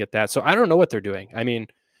them going to get that. So I don't know what they're doing. I mean,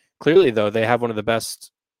 clearly though, they have one of the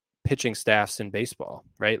best pitching staffs in baseball,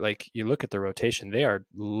 right? Like you look at the rotation, they are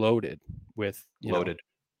loaded with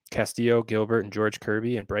Castillo, Gilbert, and George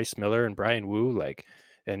Kirby, and Bryce Miller and Brian Wu,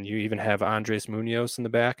 and you even have Andres Munoz in the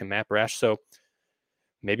back and Matt Brash. So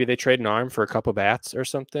maybe they trade an arm for a couple bats or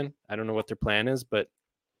something. I don't know what their plan is, but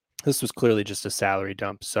this was clearly just a salary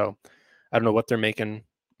dump. So I don't know what they're making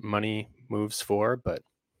money moves for, but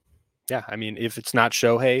yeah, I mean, if it's not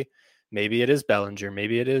Shohei, maybe it is Bellinger,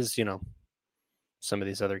 maybe it is, some of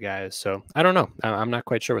these other guys. So I don't know. I'm not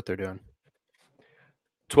quite sure what they're doing.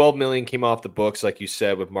 $12 million came off the books, like you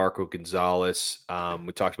said, with Marco Gonzalez.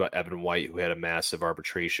 We talked about Evan White, who had a massive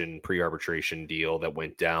pre-arbitration deal that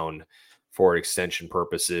went down for extension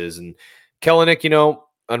purposes. And Kelenic,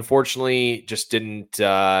 unfortunately, just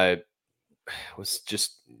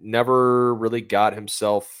never really got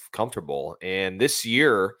himself comfortable. And this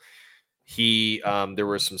year, there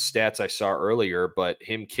were some stats I saw earlier, but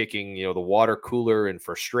him kicking, the water cooler in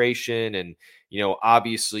frustration, and,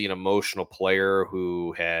 obviously an emotional player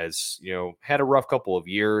who has, had a rough couple of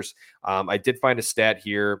years. I did find a stat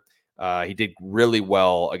here. He did really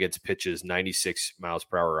well against pitches 96 miles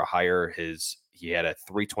per hour or higher. He had a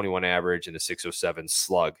 321 average and a 607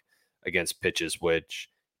 slug against pitches, which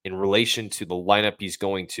in relation to the lineup he's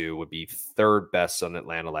going to would be third best on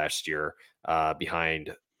Atlanta last year,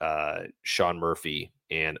 behind Sean Murphy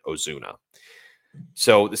and Ozuna.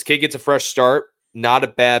 So this kid gets a fresh start. Not a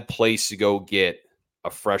bad place to go get a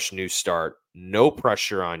fresh new start. No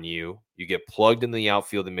pressure on you. You get plugged in the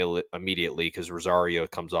outfield immediately because Rosario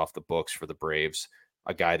comes off the books for the Braves,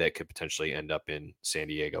 a guy that could potentially end up in San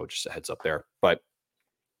Diego. Just a heads up there. But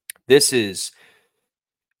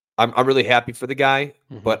I'm really happy for the guy,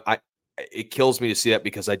 but it kills me to see that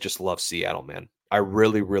because I just love Seattle, man. I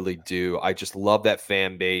really, really do. I just love that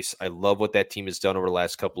fan base. I love what that team has done over the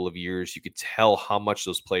last couple of years. You could tell how much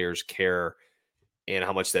those players care and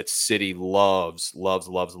how much that city loves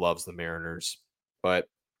the Mariners. But,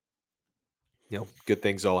 good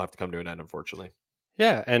things all have to come to an end, unfortunately.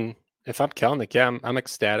 Yeah, and if I'm Kelenic, yeah, I'm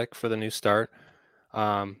ecstatic for the new start.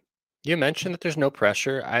 You mentioned that there's no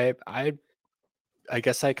pressure. I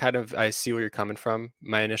guess I see where you're coming from.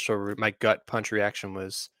 My gut punch reaction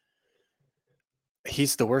was,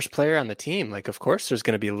 he's the worst player on the team. Like, of course there's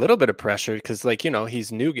going to be a little bit of pressure because, he's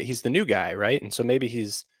the new guy, right? And so maybe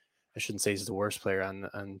I shouldn't say he's the worst player on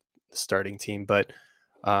the starting team, but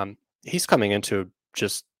he's coming into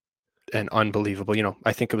just an unbelievable,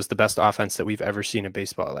 I think it was the best offense that we've ever seen in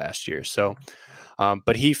baseball last year. So,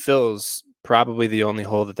 but he fills probably the only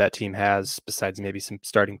hole that team has, besides maybe some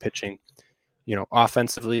starting pitching.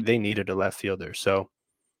 Offensively, they needed a left fielder. So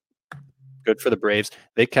good for the Braves.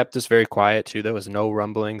 They kept us very quiet too. There was no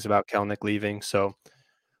rumblings about Kelnick leaving. So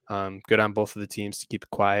good on both of the teams to keep it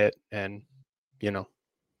quiet. And, the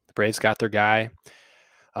Braves got their guy.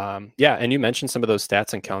 Yeah, and you mentioned some of those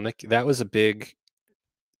stats on Kelnick. That was a big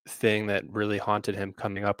thing that really haunted him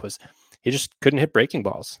coming up, was he just couldn't hit breaking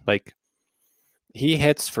balls. Like, he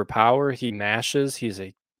hits for power, he mashes, he's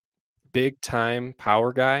a big time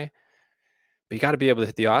power guy, but you got to be able to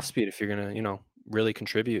hit the off speed if you're going to, really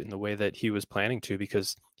contribute in the way that he was planning to,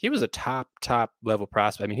 because he was a top level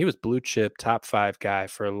prospect. I mean, he was blue chip top 5 guy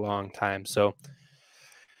for a long time. So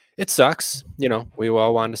it sucks. We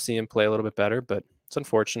all wanted to see him play a little bit better, but it's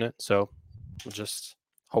unfortunate. So we'll just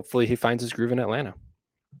hopefully he finds his groove in Atlanta.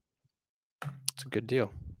 It's a good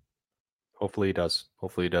deal. Hopefully he does.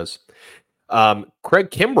 Craig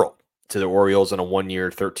Kimbrell to the Orioles on a 1-year,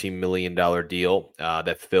 $13 million deal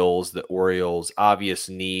that fills the Orioles' obvious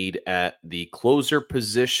need at the closer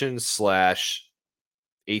position /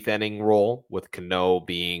 eighth inning role, with Cano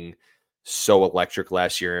being so electric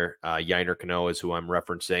last year. Yiner Cano is who I'm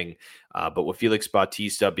referencing. But with Felix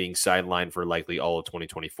Bautista being sidelined for likely all of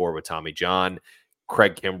 2024 with Tommy John,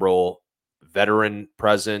 Craig Kimbrell, veteran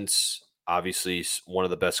presence, obviously one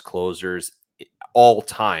of the best closers all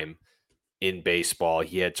time in baseball.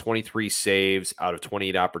 He had 23 saves out of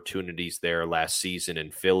 28 opportunities there last season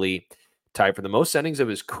in Philly. Tied for the most innings of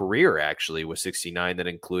his career, actually, with 69. That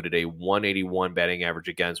included a 181 batting average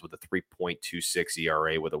against, with a 3.26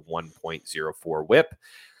 ERA with a 1.04 whip.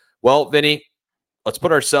 Well, Vinny, let's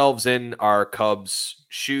put ourselves in our Cubs'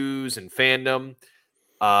 shoes and fandom.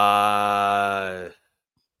 I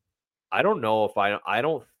don't know if I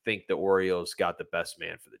don't think the Orioles got the best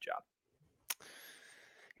man for the job.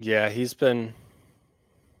 Yeah, he's been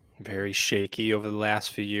very shaky over the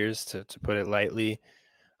last few years, to put it lightly.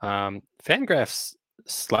 Fangraphs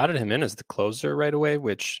slotted him in as the closer right away,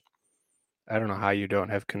 which I don't know how you don't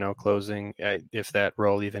have Cano closing, if that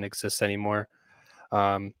role even exists anymore.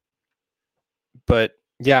 But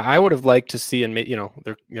yeah, I would have liked to see, and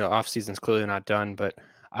their off season's clearly not done, but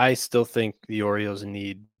I still think the Orioles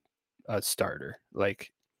need a starter.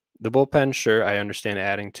 Like, the bullpen, sure, I understand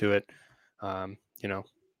adding to it.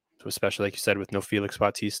 Especially like you said, with no Felix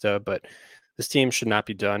Bautista, but this team should not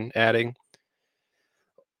be done adding.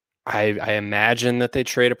 I imagine that they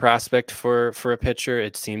trade a prospect for a pitcher.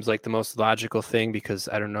 It seems like the most logical thing, because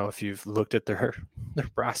I don't know if you've looked at their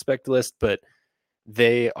prospect list, but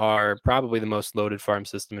they are probably the most loaded farm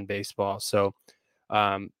system in baseball. So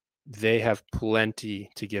they have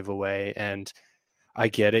plenty to give away, and I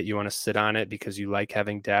get it. You want to sit on it because you like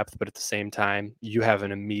having depth, but at the same time, you have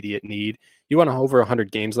an immediate need. You won over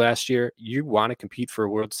 100 games last year. You want to compete for a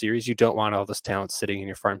World Series. You don't want all this talent sitting in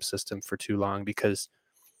your farm system for too long, because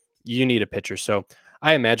you need a pitcher. So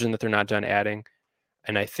I imagine that they're not done adding.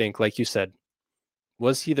 And I think, like you said,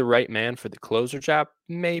 was he the right man for the closer job?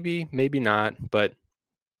 Maybe, maybe not. But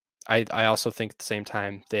I also think at the same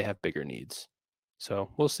time, they have bigger needs. So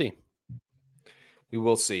we'll see. We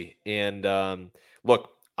will see. And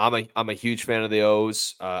look, I'm a huge fan of the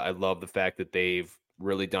O's. I love the fact that they've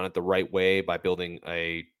really done it the right way by building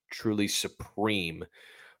a truly supreme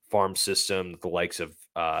farm system, the likes of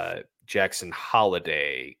Jackson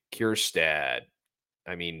Holiday, Kierstad.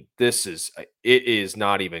 I mean, it is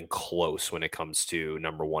not even close when it comes to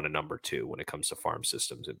number 1 and number 2 when it comes to farm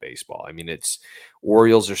systems in baseball. I mean,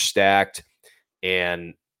 Orioles are stacked,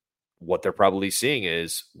 and what they're probably seeing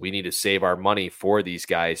is we need to save our money for these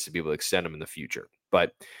guys to be able to extend them in the future.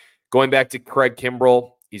 But going back to Craig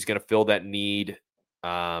Kimbrell, he's going to fill that need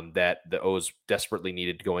that the O's desperately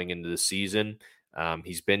needed going into the season.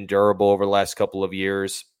 He's been durable over the last couple of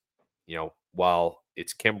years. While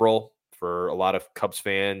it's Kimbrell for a lot of Cubs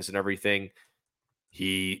fans and everything,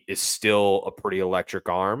 he is still a pretty electric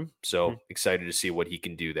arm. So excited to see what he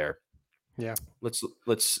can do there. Yeah.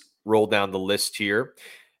 Let's roll down the list here.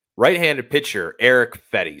 Right-handed pitcher Eric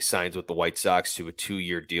Fetty signs with the White Sox to a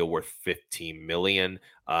 2-year deal worth $15 million.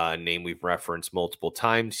 A name we've referenced multiple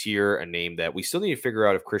times here, a name that we still need to figure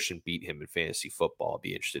out if Christian beat him in fantasy football. I'd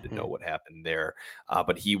be interested to know what happened there.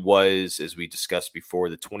 But he was, as we discussed before,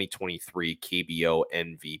 the 2023 KBO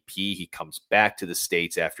MVP. He comes back to the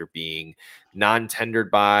States after being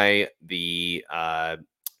non-tendered by the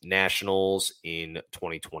Nationals in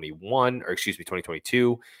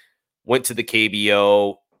 2022. Went to the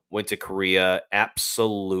KBO, went to Korea,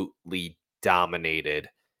 absolutely dominated,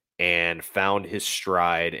 and found his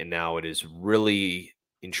stride. And now it is really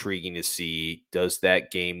intriguing to see, does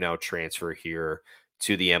that game now transfer here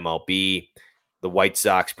to the MLB? The White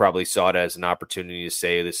Sox probably saw it as an opportunity to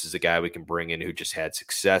say, this is a guy we can bring in who just had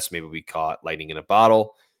success. Maybe we caught lightning in a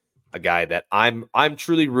bottle. A guy that I'm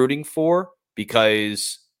truly rooting for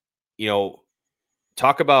because,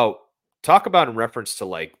 talk about in reference to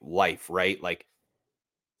like life, right? Like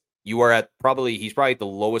he's probably at the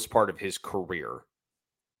lowest part of his career.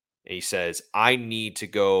 And he says, I need to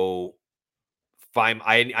go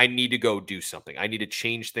I need to go do something. I need to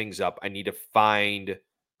change things up. I need to find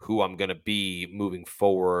who I'm going to be moving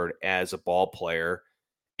forward as a ball player,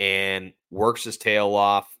 and works his tail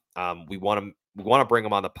off. We want to bring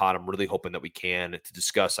him on the pod. I'm really hoping that we can to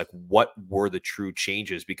discuss like what were the true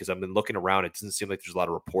changes, because I've been looking around. It doesn't seem like there's a lot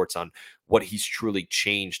of reports on what he's truly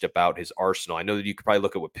changed about his arsenal. I know that you could probably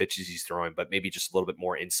look at what pitches he's throwing, but maybe just a little bit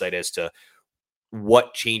more insight as to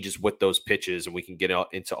what changes with those pitches, and we can get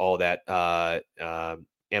into all that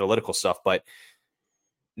analytical stuff. But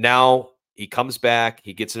now he comes back,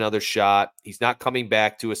 he gets another shot. He's not coming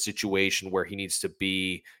back to a situation where he needs to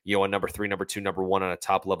be, a number 3, number 2, number 1 on a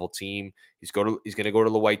top level team. He's going to go to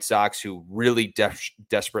the White Sox, who really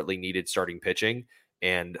desperately needed starting pitching,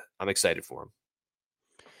 and I'm excited for him.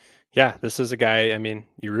 Yeah, this is a guy, I mean,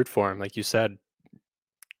 you root for him, like you said.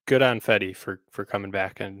 Good on Fetty for coming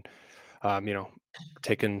back and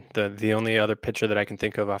taking the only other pitcher that I can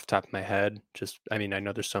think of off the top of my head. I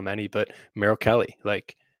know there's so many, but Merrill Kelly.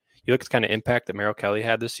 Like, you look at the kind of impact that Merrill Kelly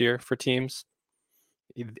had this year for teams.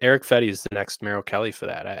 Eric Fetty is the next Merrill Kelly for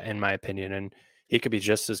that, in my opinion, and he could be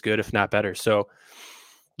just as good, if not better. So,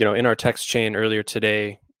 in our text chain earlier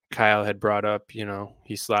today, Kyle had brought up,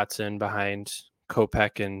 he slots in behind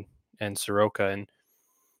Kopech and Soroka, and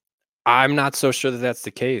I'm not so sure that that's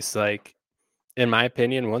the case. Like, in my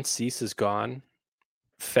opinion, once Cease is gone,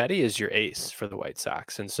 Fetty is your ace for the White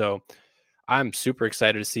Sox. And so I'm super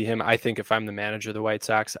excited to see him. I think if I'm the manager of the White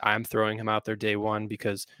Sox, I'm throwing him out there day one,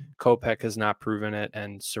 because Kopech has not proven it.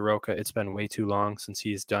 And Soroka, it's been way too long since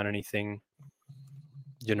he's done anything,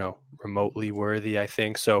 remotely worthy, I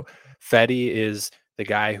think. So Fetty is the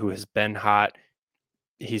guy who has been hot.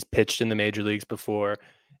 He's pitched in the major leagues before.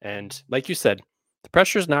 And like you said, the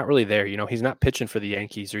pressure's not really there. He's not pitching for the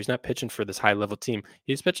Yankees, or he's not pitching for this high level team.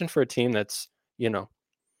 He's pitching for a team that's,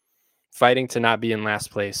 fighting to not be in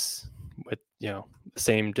last place with, the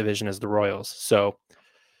same division as the Royals. So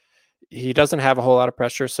he doesn't have a whole lot of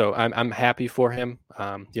pressure. So I'm happy for him.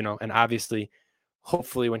 And obviously,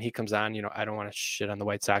 hopefully when he comes on, I don't want to shit on the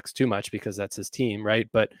White Sox too much because that's his team. Right.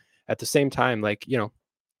 But at the same time, like,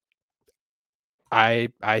 I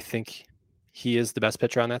think he is the best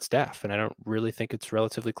pitcher on that staff, and I don't really think it's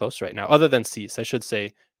relatively close right now, other than Cease. I should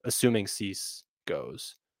say, assuming Cease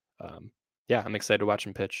goes. Yeah, I'm excited to watch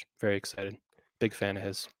him pitch. Very excited. Big fan of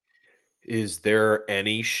his. Is there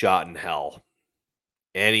any shot in hell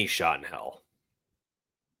that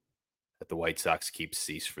the White Sox keep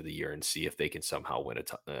Cease for the year and see if they can somehow win an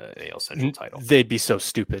AL Central title? They'd be so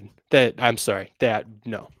stupid. I'm sorry.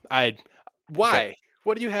 No. Why? Okay.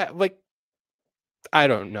 What do you have? Like, I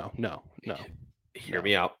don't know. No. Hear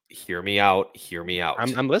me out.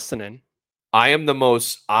 I'm listening. I am the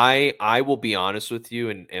most. I will be honest with you,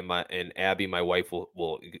 and Abby, my wife,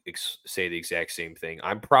 will say the exact same thing.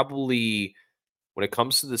 I'm probably, when it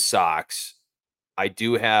comes to the Sox, I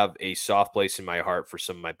do have a soft place in my heart for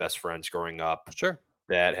some of my best friends growing up. Sure.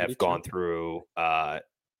 That have gone through.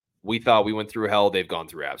 We thought we went through hell. They've gone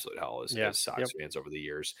through absolute hell as Sox fans over the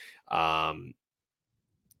years. I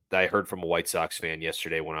heard from a White Sox fan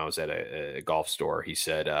yesterday when I was at a golf store. He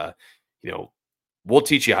said, we'll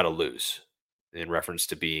teach you how to lose, in reference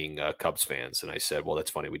to being Cubs fans. And I said, well,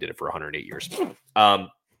 that's funny. We did it for 108 years. Yeah,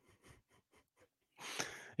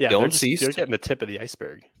 Dylan Cease. They're getting the tip of the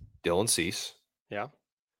iceberg. Dylan Cease. Yeah.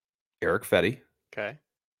 Eric Fetty. Okay.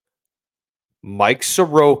 Mike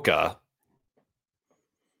Soroka.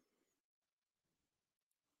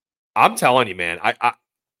 I'm telling you, man, I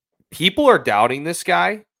people are doubting this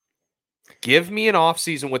guy. Give me an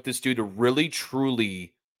offseason with this dude to really,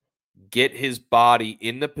 truly get his body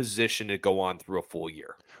in the position to go on through a full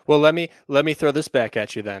year. Well, let me throw this back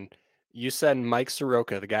at you then. You said Mike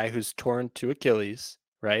Soroka, the guy who's torn 2 Achilles,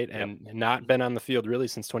 right? And not been on the field really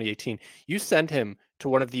since 2018. You send him to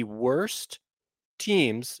one of the worst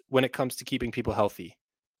teams when it comes to keeping people healthy.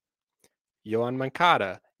 Yohan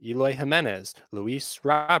Moncada, Eloy Jimenez, Luis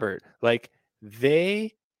Robert, like,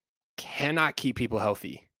 they cannot keep people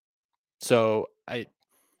healthy. So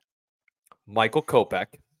Michael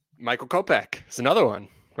Kopech is another one,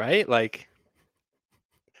 right? Like,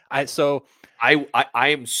 I am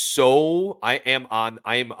on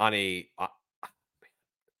a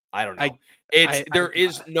I don't know. There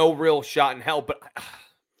is no real shot in hell, but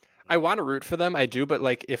I want to root for them. I do, but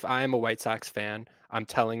like if I'm a White Sox fan, I'm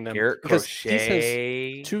telling them Garrett because Cease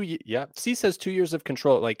has Crochet. Cease has 2 years of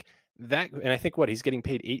control. Like that, and I think he's getting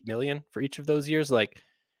paid $8 million for each of those years. Like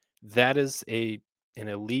that is an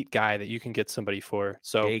elite guy that you can get somebody for.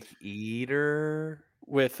 So Cake eater.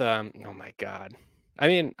 with oh my god. I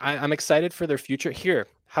mean, I'm excited for their future. Here,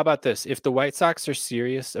 how about this? If the White Sox are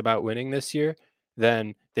serious about winning this year,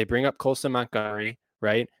 then they bring up Colson Montgomery,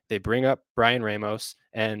 right? They bring up Brian Ramos,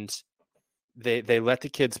 and they let the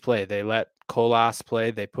kids play. They let Colas play.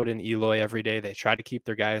 They put in Eloy every day. They try to keep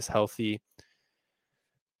their guys healthy.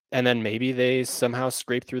 And then maybe they somehow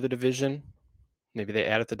scrape through the division. Maybe they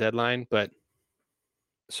add at the deadline, but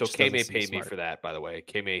So just doesn't K-May seem paid me smart. for that, by the way.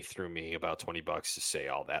 K-May threw me about $20 to say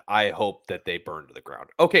all that. I hope that they burn to the ground.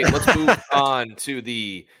 Okay, let's move on to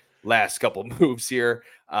the last couple moves here.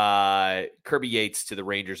 Kirby Yates to the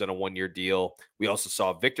Rangers on a 1-year deal. We also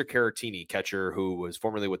saw Victor Caratini, catcher who was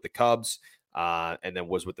formerly with the Cubs, and then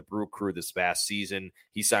was with the Brew Crew this past season.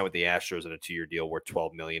 He signed with the Astros on a 2-year deal worth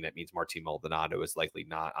 $12 million. That means Martin Maldonado is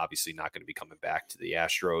obviously not going to be coming back to the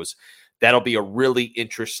Astros. That'll be a really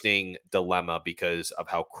interesting dilemma because of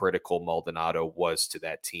how critical Maldonado was to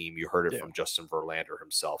that team. You heard it from Justin Verlander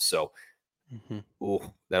himself. So,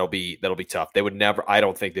 that'll be tough. They would never. I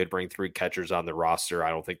don't think they'd bring 3 catchers on the roster. I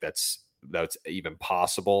don't think that's even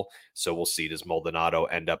possible. So we'll see. Does Maldonado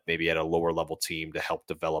end up maybe at a lower level team to help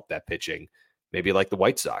develop that pitching? Maybe like the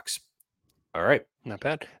White Sox. All right, not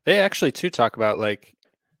bad. They actually too talk about like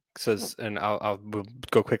says, and I'll we'll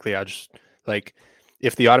go quickly. I'll just like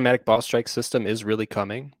if the automatic ball strike system is really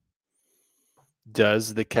coming,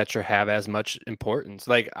 does the catcher have as much importance?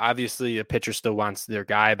 Like obviously a pitcher still wants their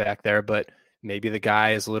guy back there, but maybe the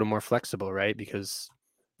guy is a little more flexible, right? Because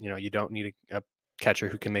you don't need a catcher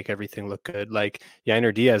who can make everything look good. Like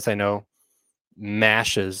Yainer Diaz, I know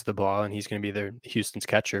mashes the ball and he's going to be their Houston's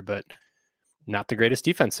catcher, but not the greatest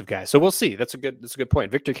defensive guy. So we'll see. That's a good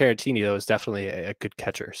point. Victor Caratini though is definitely a good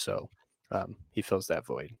catcher. So he fills that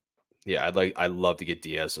void. Yeah, I'd love to get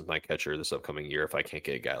Diaz as my catcher this upcoming year if I can't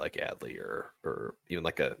get a guy like Adley or even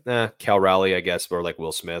like a Cal Raleigh, I guess, or like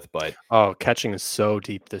Will Smith. But catching is so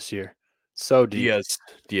deep this year. So deep.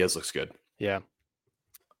 Diaz looks good. Yeah.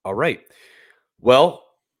 All right. Well,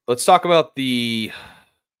 let's talk about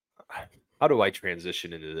how do I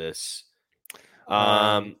transition into this?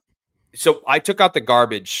 So I took out the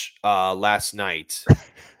garbage last night.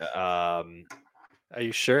 Are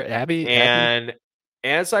you sure, Abby? And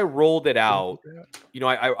as I rolled it out,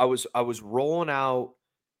 I was rolling out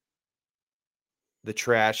the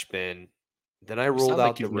trash bin. Then I rolled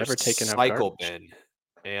out the recycle bin.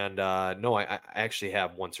 And no, I actually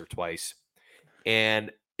have once or twice.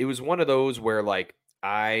 And it was one of those where like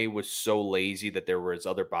I was so lazy that there was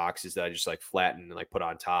other boxes that I just like flattened and like put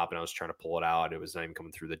on top, and I was trying to pull it out and it was not even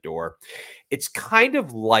coming through the door. It's kind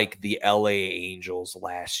of like the LA Angels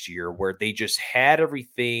last year where they just had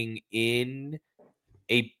everything in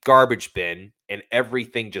a garbage bin and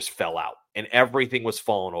everything just fell out and everything was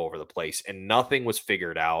falling over the place and nothing was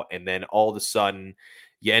figured out. And then all of a sudden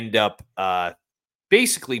you end up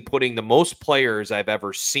basically putting the most players I've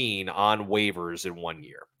ever seen on waivers in 1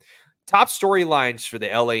 year. Top storylines for the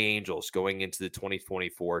LA Angels going into the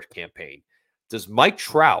 2024 campaign. Does Mike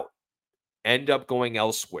Trout end up going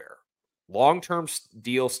elsewhere? Long-term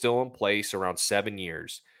deal still in place around 7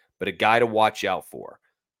 years, but a guy to watch out for.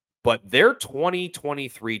 But their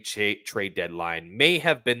 2023 trade deadline may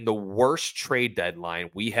have been the worst trade deadline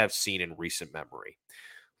we have seen in recent memory.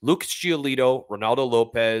 Lucas Giolito, Ronaldo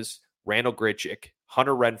Lopez, Randall Grichuk,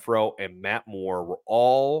 Hunter Renfroe, and Matt Moore were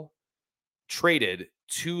all traded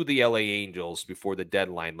to the LA Angels before the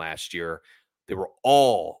deadline last year. They were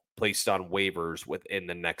all placed on waivers within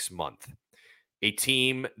the next month. A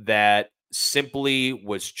team that simply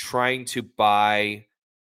was trying to buy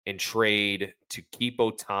and trade to keep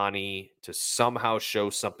Ohtani, to somehow show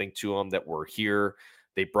something to them that we're here.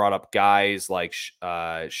 They brought up guys like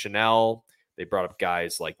Chanel. They brought up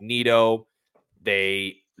guys like Nito.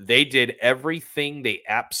 They did everything they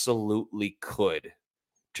absolutely could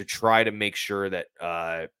to try to make sure that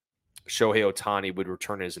Shohei Ohtani would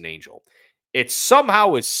return as an Angel. It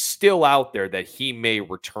somehow is still out there that he may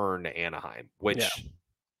return to Anaheim, which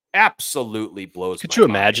absolutely blows. Could you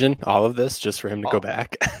imagine all of this just for him to go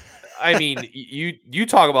back? I mean, you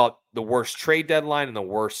talk about the worst trade deadline and the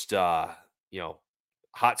worst, hot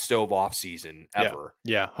stove offseason ever.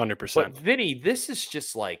 Yeah, 100%. But Vinny, this is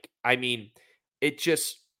just like, I mean, it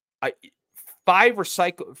just, five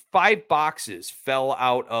boxes fell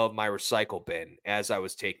out of my recycle bin as I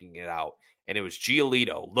was taking it out. And it was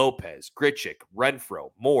Giolito, Lopez, Grichuk,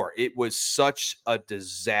 Renfroe, Moore. It was such a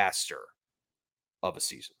disaster of a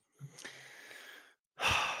season.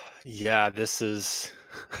 Yeah, this is.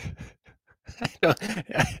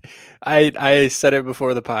 I said it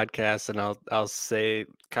before the podcast, and I'll say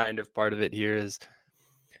kind of part of it here is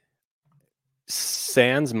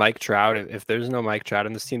sans Mike Trout. If there's no Mike Trout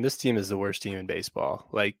on this team is the worst team in baseball.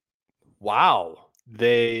 Like, Wow.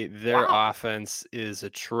 their Wow. offense is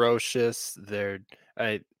atrocious.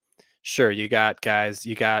 Sure, you got guys,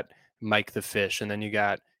 you got Mike the Fish, and then you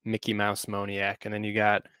got Mickey Mouse Moniak, and then you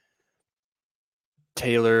got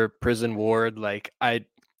Taylor Prison Ward.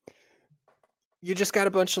 You just got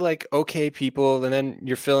a bunch of like okay people, and then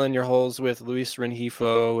you're filling your holes with Luis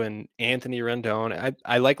Rengifo and Anthony Rendon.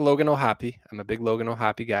 I like Logan O'Hoppe. I'm a big Logan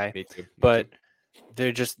O'Hoppe guy, Me too. but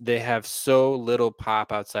they have so little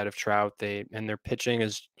pop outside of Trout. And their pitching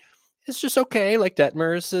is just okay. Like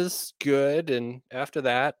Detmers is good, and after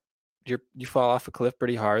that, you fall off a cliff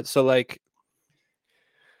pretty hard. So like,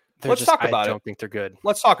 I don't think they're good.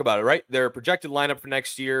 Let's talk about it, right? Their projected lineup for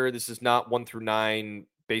next year. This is not 1 through 9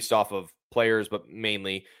 based off of players, but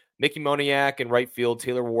mainly Mickey Moniak in right field,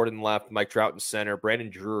 Taylor Ward in left, Mike Trout in center, Brandon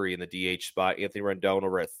Drury in the DH spot, Anthony Rendon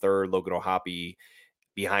over at third, Logan O'Hoppe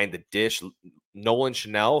behind the dish, Nolan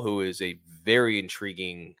Chanel, who is a very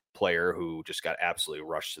intriguing player who just got absolutely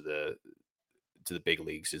rushed to the big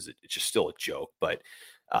leagues. It's just still a joke, but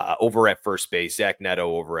over at first base, Zach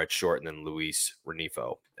Neto over at short, and then Luis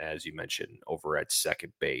Rengifo, as you mentioned, over at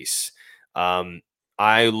second base.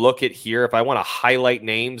 I look at here, if I want to highlight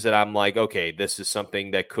names that I'm like, okay, this is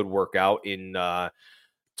something that could work out in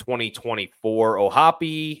 2024,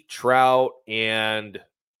 O'Hoppe, Trout, and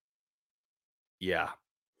yeah.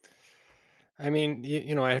 I mean,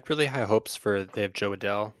 I had really high hopes they have Joe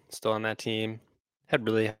Adell still on that team. Had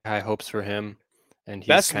really high hopes for him, and he's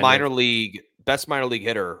best minor league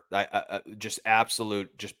hitter. Just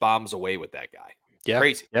bombs away with that guy. Yeah,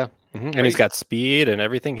 crazy. Yeah, and he's got speed and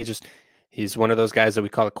everything. He's one of those guys that we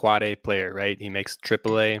call a quad A player, right? He makes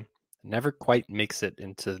AAA, never quite makes it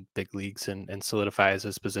into big leagues and solidifies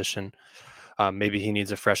his position. Maybe he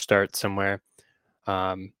needs a fresh start somewhere.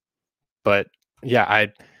 But yeah,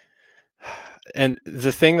 and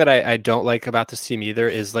the thing that I don't like about this team either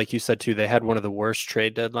is, like you said too, they had one of the worst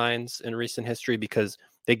trade deadlines in recent history because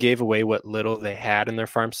they gave away what little they had in their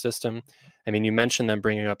farm system. I mean, you mentioned them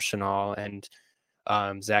bringing up Chanel and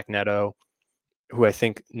Zach Neto, who I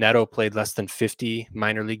think Neto played less than 50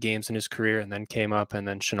 minor league games in his career and then came up, and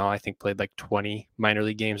then Chanel, I think, played like 20 minor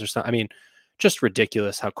league games or something. I mean, just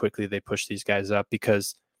ridiculous how quickly they pushed these guys up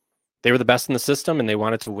because they were the best in the system and they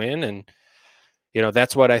wanted to win. And,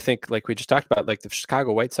 that's what I think, like we just talked about, like the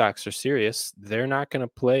Chicago White Sox are serious. They're not going to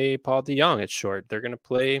play Paul DeJong at short. They're going to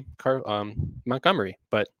play Montgomery.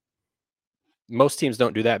 But most teams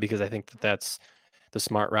don't do that because I think that's the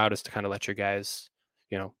smart route, is to kind of let your guys,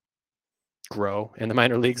 grow in the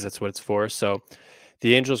minor leagues. That's what it's for. So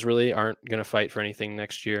the Angels really aren't going to fight for anything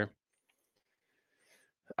next year.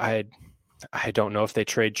 I don't know if they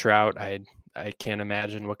trade Trout. I can't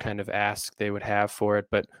imagine what kind of ask they would have for it,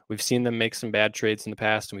 but we've seen them make some bad trades in the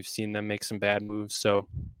past and we've seen them make some bad moves. So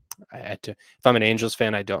if I'm an Angels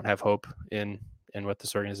fan, I don't have hope in what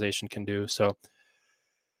this organization can do. So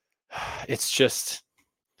it's just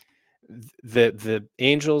the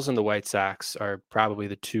Angels and the White Sox are probably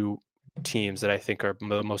the two teams that I think are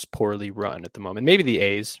the most poorly run at the moment. Maybe the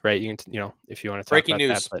A's, right? You can, if you want to talk Breaking about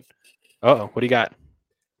news. that. But what do you got?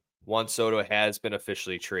 Juan Soto has been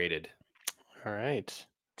officially traded. All right.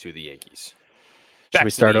 To the Yankees. Should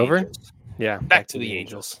we start over? Angels. Yeah. Back to the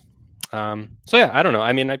Angels. So yeah, I don't know.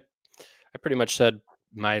 I mean, I pretty much said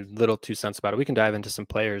my little 2 cents about it. We can dive into some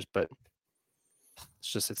players, but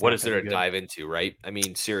it's what is there to dive into, right? I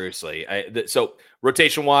mean, seriously. So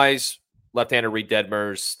rotation wise, left-hander Reed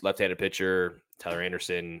Detmers, left-handed pitcher Tyler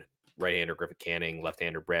Anderson, right-hander Griffin Canning,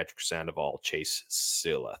 left-hander Brad Sandoval, Chase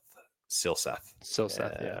Silseth.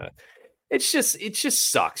 Yeah. It just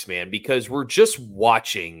sucks, man, because we're just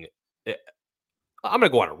watching. I'm gonna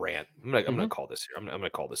go on a rant. I'm gonna call this here. I'm gonna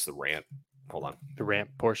call this the rant. Hold on. The rant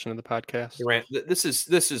portion of the podcast. The rant. This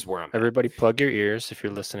is where I'm at. Everybody plug your ears if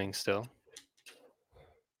you're listening still.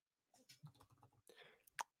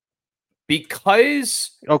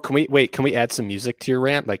 Because can we add some music to your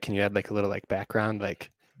rant? Like, can you add like a little like background, like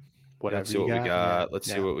whatever? Let's see what we got. Let's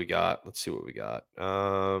see what we got.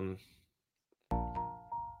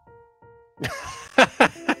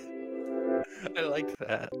 I like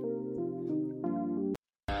that.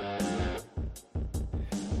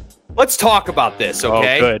 Let's talk about this,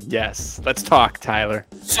 okay? Oh, good. Yes. Let's talk, Tyler.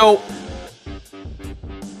 So,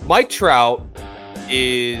 Mike Trout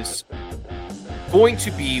is going to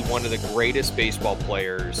be one of the greatest baseball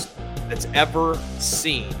players that's ever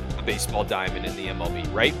seen a baseball diamond in the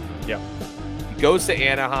MLB, right? Yeah. He goes to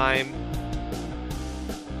Anaheim.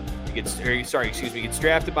 He gets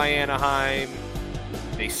drafted by Anaheim.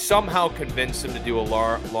 They somehow convince him to do a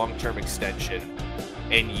long-term extension.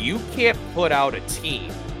 And you can't put out a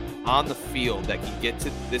team on the field that can get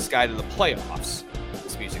to this guy to the playoffs.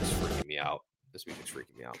 This music's freaking me out.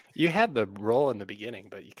 You had the role in the beginning,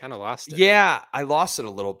 but you kind of lost it. Yeah, I lost it a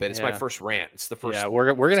little bit. It's my first rant. It's the first. Yeah,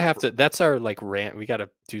 we're gonna have to. That's our like rant. We got to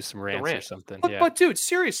do some rants or something. But dude,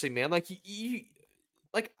 seriously, man, like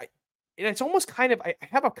and it's almost kind of. I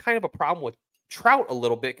have a kind of a problem with Trout a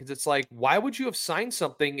little bit because it's like, why would you have signed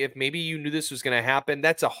something if maybe you knew this was going to happen?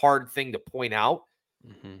 That's a hard thing to point out,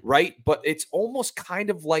 right? But it's almost kind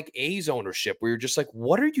of like A's ownership, where you're just like,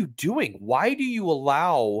 what are you doing? Why do you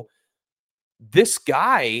allow this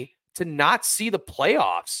guy to not see the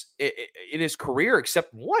playoffs in his career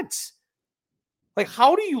except once? Like,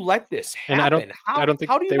 how do you let this happen? And I don't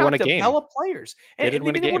think how do you they not won a game. develop players? They didn't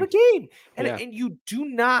win a game. And you do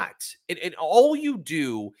not. And all you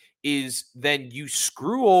do is then you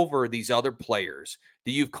screw over these other players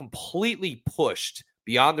that you've completely pushed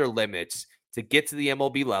beyond their limits to get to the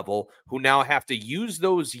MLB level, who now have to use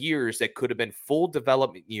those years that could have been full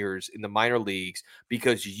development years in the minor leagues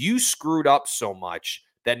because you screwed up so much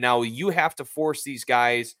that now you have to force these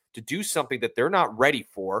guys to do something that they're not ready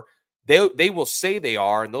for. They will say they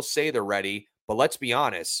are, and they'll say they're ready, but let's be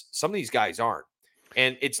honest, some of these guys aren't.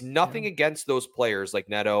 And it's nothing against those players like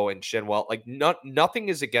Neto and Shenwell. Like, nothing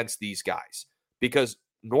is against these guys, because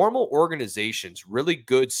normal organizations, really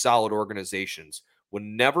good, solid organizations, would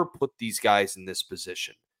never put these guys in this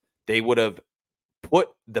position. They would have put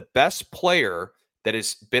the best player that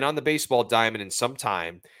has been on the baseball diamond in some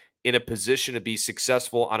time in a position to be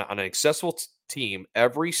successful on an successful team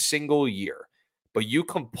every single year. But you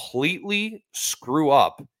completely screw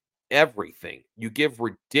up everything. You give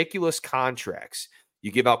ridiculous contracts.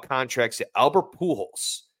 You give out contracts to Albert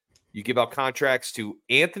Pujols. You give out contracts to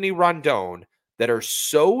Anthony Rondon that are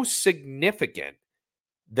so significant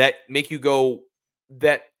that make you go,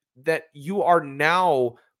 that you are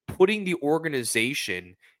now putting the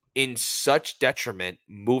organization in such detriment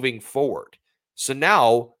moving forward. So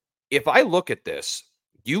now, if I look at this,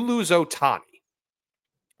 you lose Ohtani.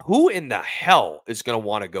 Who in the hell is going to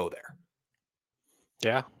want to go there?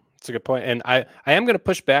 Yeah, that's a good point. And I am going to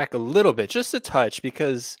push back a little bit, just a touch,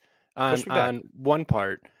 because on one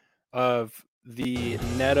part of the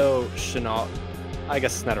Neto Chanel, I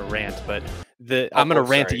guess it's not a rant, but I'm going to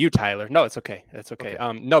rant at you, Tyler. No, it's okay. That's okay.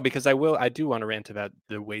 No, because I do want to rant about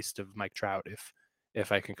the waste of Mike Trout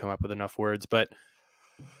if I can come up with enough words. But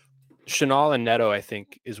Chanel and Neto, I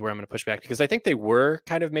think, is where I'm going to push back, because I think they were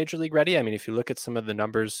kind of major league ready. I mean, if you look at some of the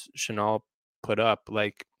numbers Chanel put up,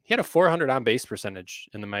 like, he had a 400 on base percentage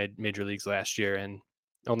in the major leagues last year, and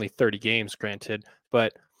only 30 games, granted,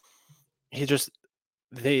 but he just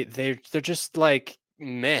they're just like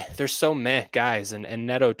meh. They're so meh guys, and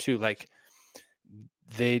Neto too. Like,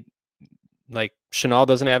 Chanel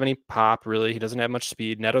doesn't have any pop, really. He doesn't have much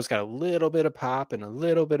speed. Neto's got a little bit of pop and a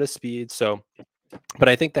little bit of speed. So, but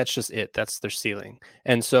I think that's just it. That's their ceiling.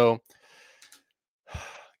 And so,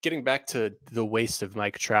 getting back to the waste of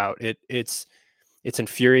Mike Trout, it's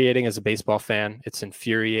infuriating as a baseball fan. It's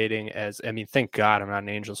infuriating thank God I'm not an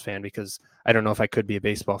Angels fan, because I don't know if I could be a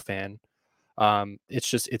baseball fan.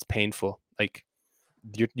 It's painful. Like,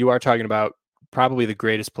 you are talking about probably the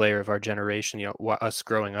greatest player of our generation, us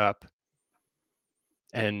growing up,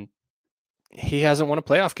 and he hasn't won a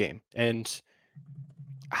playoff game. And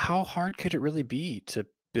how hard could it really be to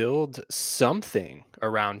build something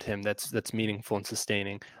around him that's meaningful and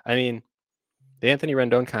sustaining? I mean, the Anthony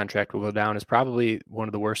Rendon contract will go down as probably one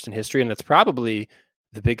of the worst in history, and that's probably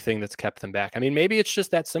the big thing that's kept them back. I mean, maybe it's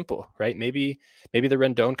just that simple, right? Maybe the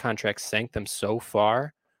Rendon contract sank them so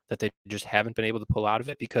far that they just haven't been able to pull out of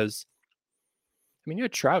it, because, I mean, you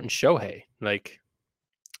had Trout and Shohei. Like,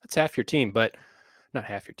 that's half your team, but not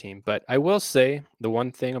half your team. But I will say the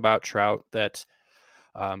one thing about Trout that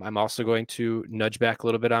I'm also going to nudge back a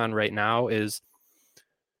little bit on right now is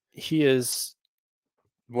he is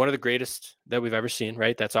one of the greatest that we've ever seen,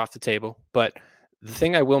 right? That's off the table. But the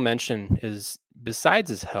thing I will mention is, besides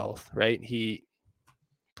his health, right? He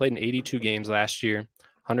played in 82 games last year,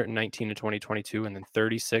 119 in 2022, and then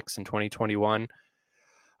 36 in 2021.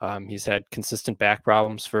 He's had consistent back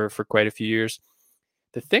problems for quite a few years.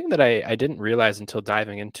 The thing that I didn't realize until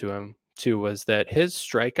diving into him too was that his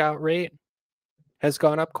strikeout rate has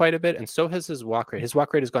gone up quite a bit, and so has his walk rate. His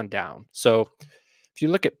walk rate has gone down. So if you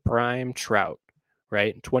look at prime Trout,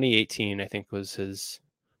 right, 2018, I think, was his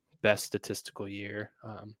best statistical year.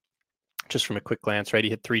 Just from a quick glance, right, he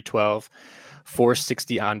hit 312,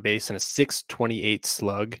 460 on base, and a 628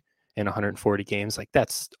 slug. in 140 games. Like,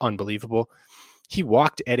 that's unbelievable. He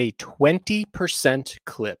walked at a 20%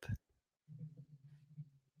 clip.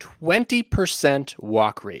 20%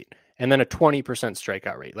 walk rate, and then a 20%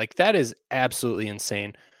 strikeout rate. Like, that is absolutely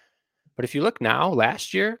insane. But if you look now,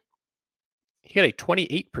 last year, he had a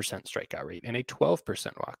 28% strikeout rate and a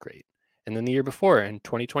 12% walk rate. And then the year before, in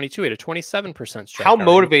 2022, he had a 27% strikeout How rate.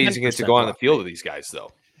 motivating is it to go on the field with these guys,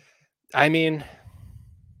 though? I mean,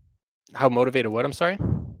 how motivated what? I'm sorry?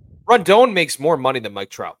 Rendon makes more money than Mike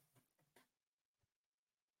Trout.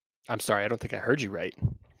 I'm sorry, I don't think I heard you right.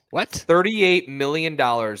 What? $38 million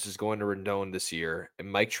is going to Rendon this year,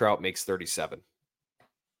 and Mike Trout makes 37.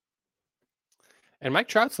 And Mike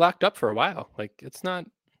Trout's locked up for a while. Like, it's not.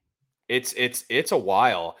 It's a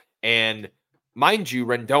while, and mind you,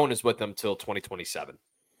 Rendon is with them till 2027.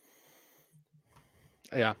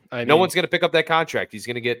 Yeah, no one's going to pick up that contract. He's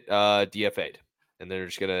going to get DFA'd, and they're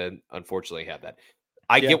just going to unfortunately have that.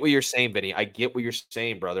 I get what you're saying, Vinny. I get what you're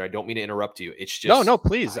saying, brother. I don't mean to interrupt you. It's just no,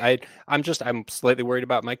 please. I'm slightly worried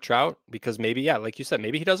about Mike Trout because maybe, like you said,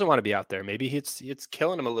 maybe he doesn't want to be out there. Maybe it's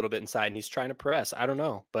killing him a little bit inside, and he's trying to press. I don't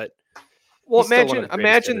know, but well,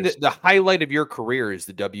 imagine the highlight of your career is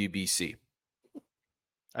the WBC.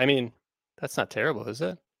 I mean, that's not terrible, is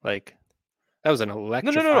it? Like, that was an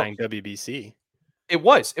electrifying WBC. It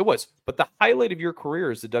was. But the highlight of your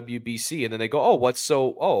career is the WBC. And then they go, what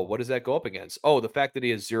does that go up against? Oh, the fact that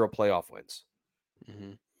he has 0 playoff wins.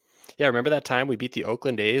 Mm-hmm. Yeah, remember that time we beat the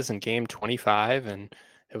Oakland A's in game 25 and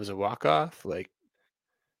it was a walk-off? Like,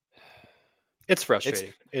 it's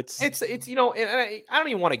frustrating. It's and I don't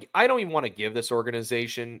even want to give this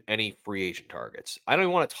organization any free agent targets. I don't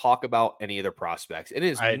even want to talk about any of their prospects. It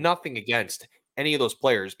is nothing against any of those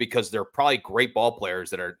players because they're probably great ball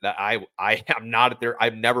players that I am not at their,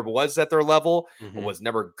 I've never was at their level, was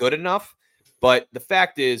never good enough. But the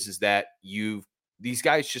fact is that these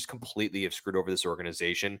guys just completely have screwed over this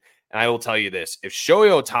organization. And I will tell you this, if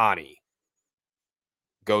Shohei Ohtani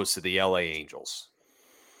goes to the LA Angels,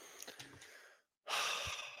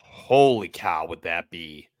 holy cow, would that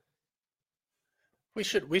be? We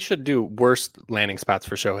should do worst landing spots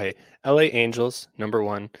for Shohei. LA Angels, number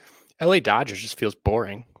 1. LA Dodgers just feels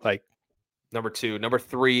boring. Like, number 2, number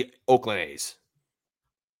 3, Oakland A's.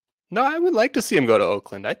 No, I would like to see him go to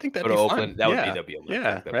Oakland. I think that'd be fun. Oakland, that'd be electric.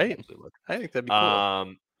 Yeah, right. I think that'd be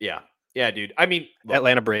cool. Yeah, dude. I mean, look,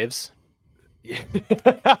 Atlanta Braves. Yeah.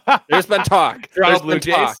 There's been talk.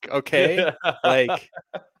 Okay, like,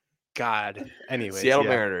 God. Anyways, Seattle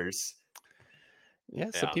Mariners. Yeah,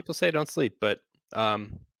 some people say don't sleep, but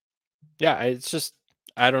it's just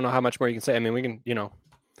I don't know how much more you can say. I mean, we can,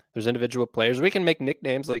 there's individual players. We can make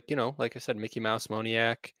nicknames like, like I said, Mickey Mouse,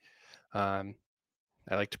 Moniac.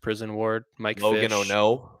 I like to Prison Ward, Mike Logan Fish.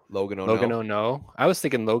 Logan Oh no. I was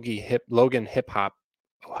thinking Logan Hip Hop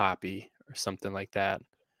Hoppy or something like that.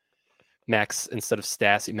 Max instead of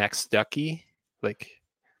Stassi, Max Stuckey. Like,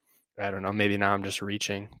 I don't know. Maybe now I'm just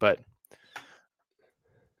reaching, but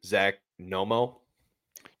Zach Nomo,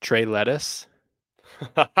 Trey Lettuce.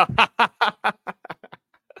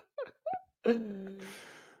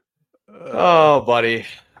 Oh, buddy.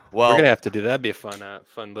 Well, we're gonna have to do that. That'd be a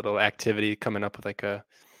fun little activity coming up with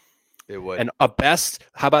it would. And a best.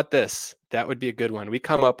 How about this? That would be a good one. We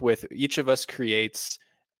come up with, each of us creates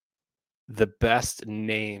the best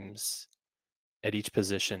names at each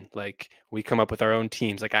position. Like, we come up with our own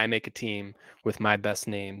teams. Like, I make a team with my best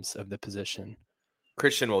names of the position.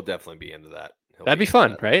 Christian will definitely be into that. That'd be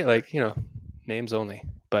fun, right? Like, names only.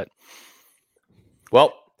 But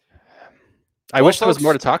I wish there was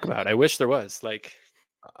more to talk about. I wish there was. Like,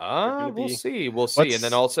 we'll see. And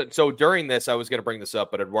then also, so during this, I was going to bring this up,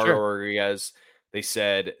 but Eduardo Rodriguez, they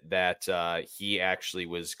said that he actually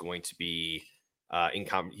was going to be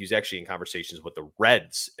he was actually in conversations with the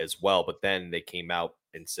Reds as well. But then they came out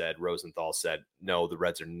and said, Rosenthal said, no, the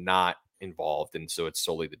Reds are not involved. And so it's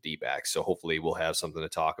solely the D-backs. So hopefully we'll have something to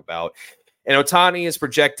talk about. And Ohtani is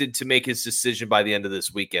projected to make his decision by the end of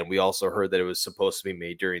this weekend. We also heard that it was supposed to be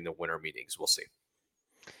made during the winter meetings. We'll see.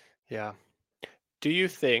 Yeah. Do you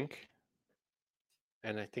think,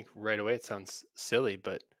 and I think right away it sounds silly,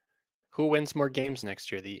 but who wins more games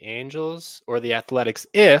next year, the Angels or the Athletics,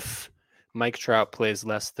 if Mike Trout plays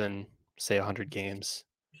less than, say, 100 games?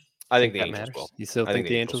 I think the Angels will. You still think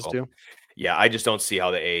the Angels do? Yeah, I just don't see how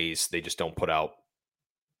the A's, they just don't put out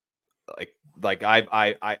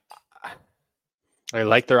I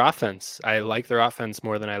like their offense. I like their offense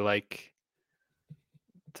more than I like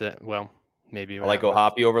maybe I like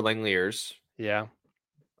O'Hoppe over Langeliers. Yeah.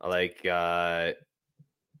 I like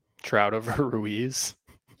Trout over Ruiz.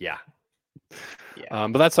 Yeah.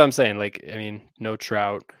 But that's what I'm saying. Like, I mean, no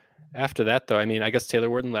Trout. After that, though, I mean, I guess Taylor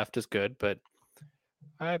Warden left is good, but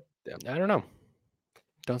I don't know.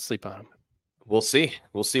 Don't sleep on him. We'll see.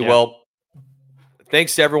 We'll see. Yeah. Well,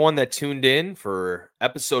 thanks to everyone that tuned in for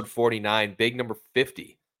episode 49, big number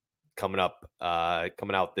 50 coming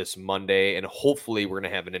out this Monday. And hopefully we're going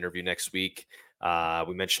to have an interview next week.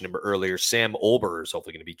 We mentioned him earlier. Sam Olber is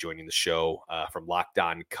hopefully going to be joining the show from Locked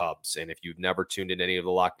On Cubs. And if you've never tuned in any of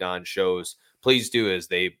the Locked On shows, please do, as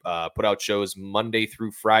they put out shows Monday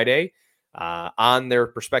through Friday on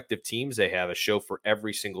their respective teams. They have a show for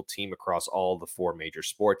every single team across all the 4 major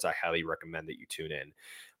sports. I highly recommend that you tune in.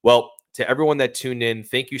 Well, to everyone that tuned in,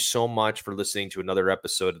 thank you so much for listening to another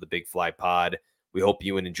episode of the Big Fly Pod. We hope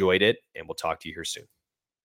you enjoyed it, and we'll talk to you here soon.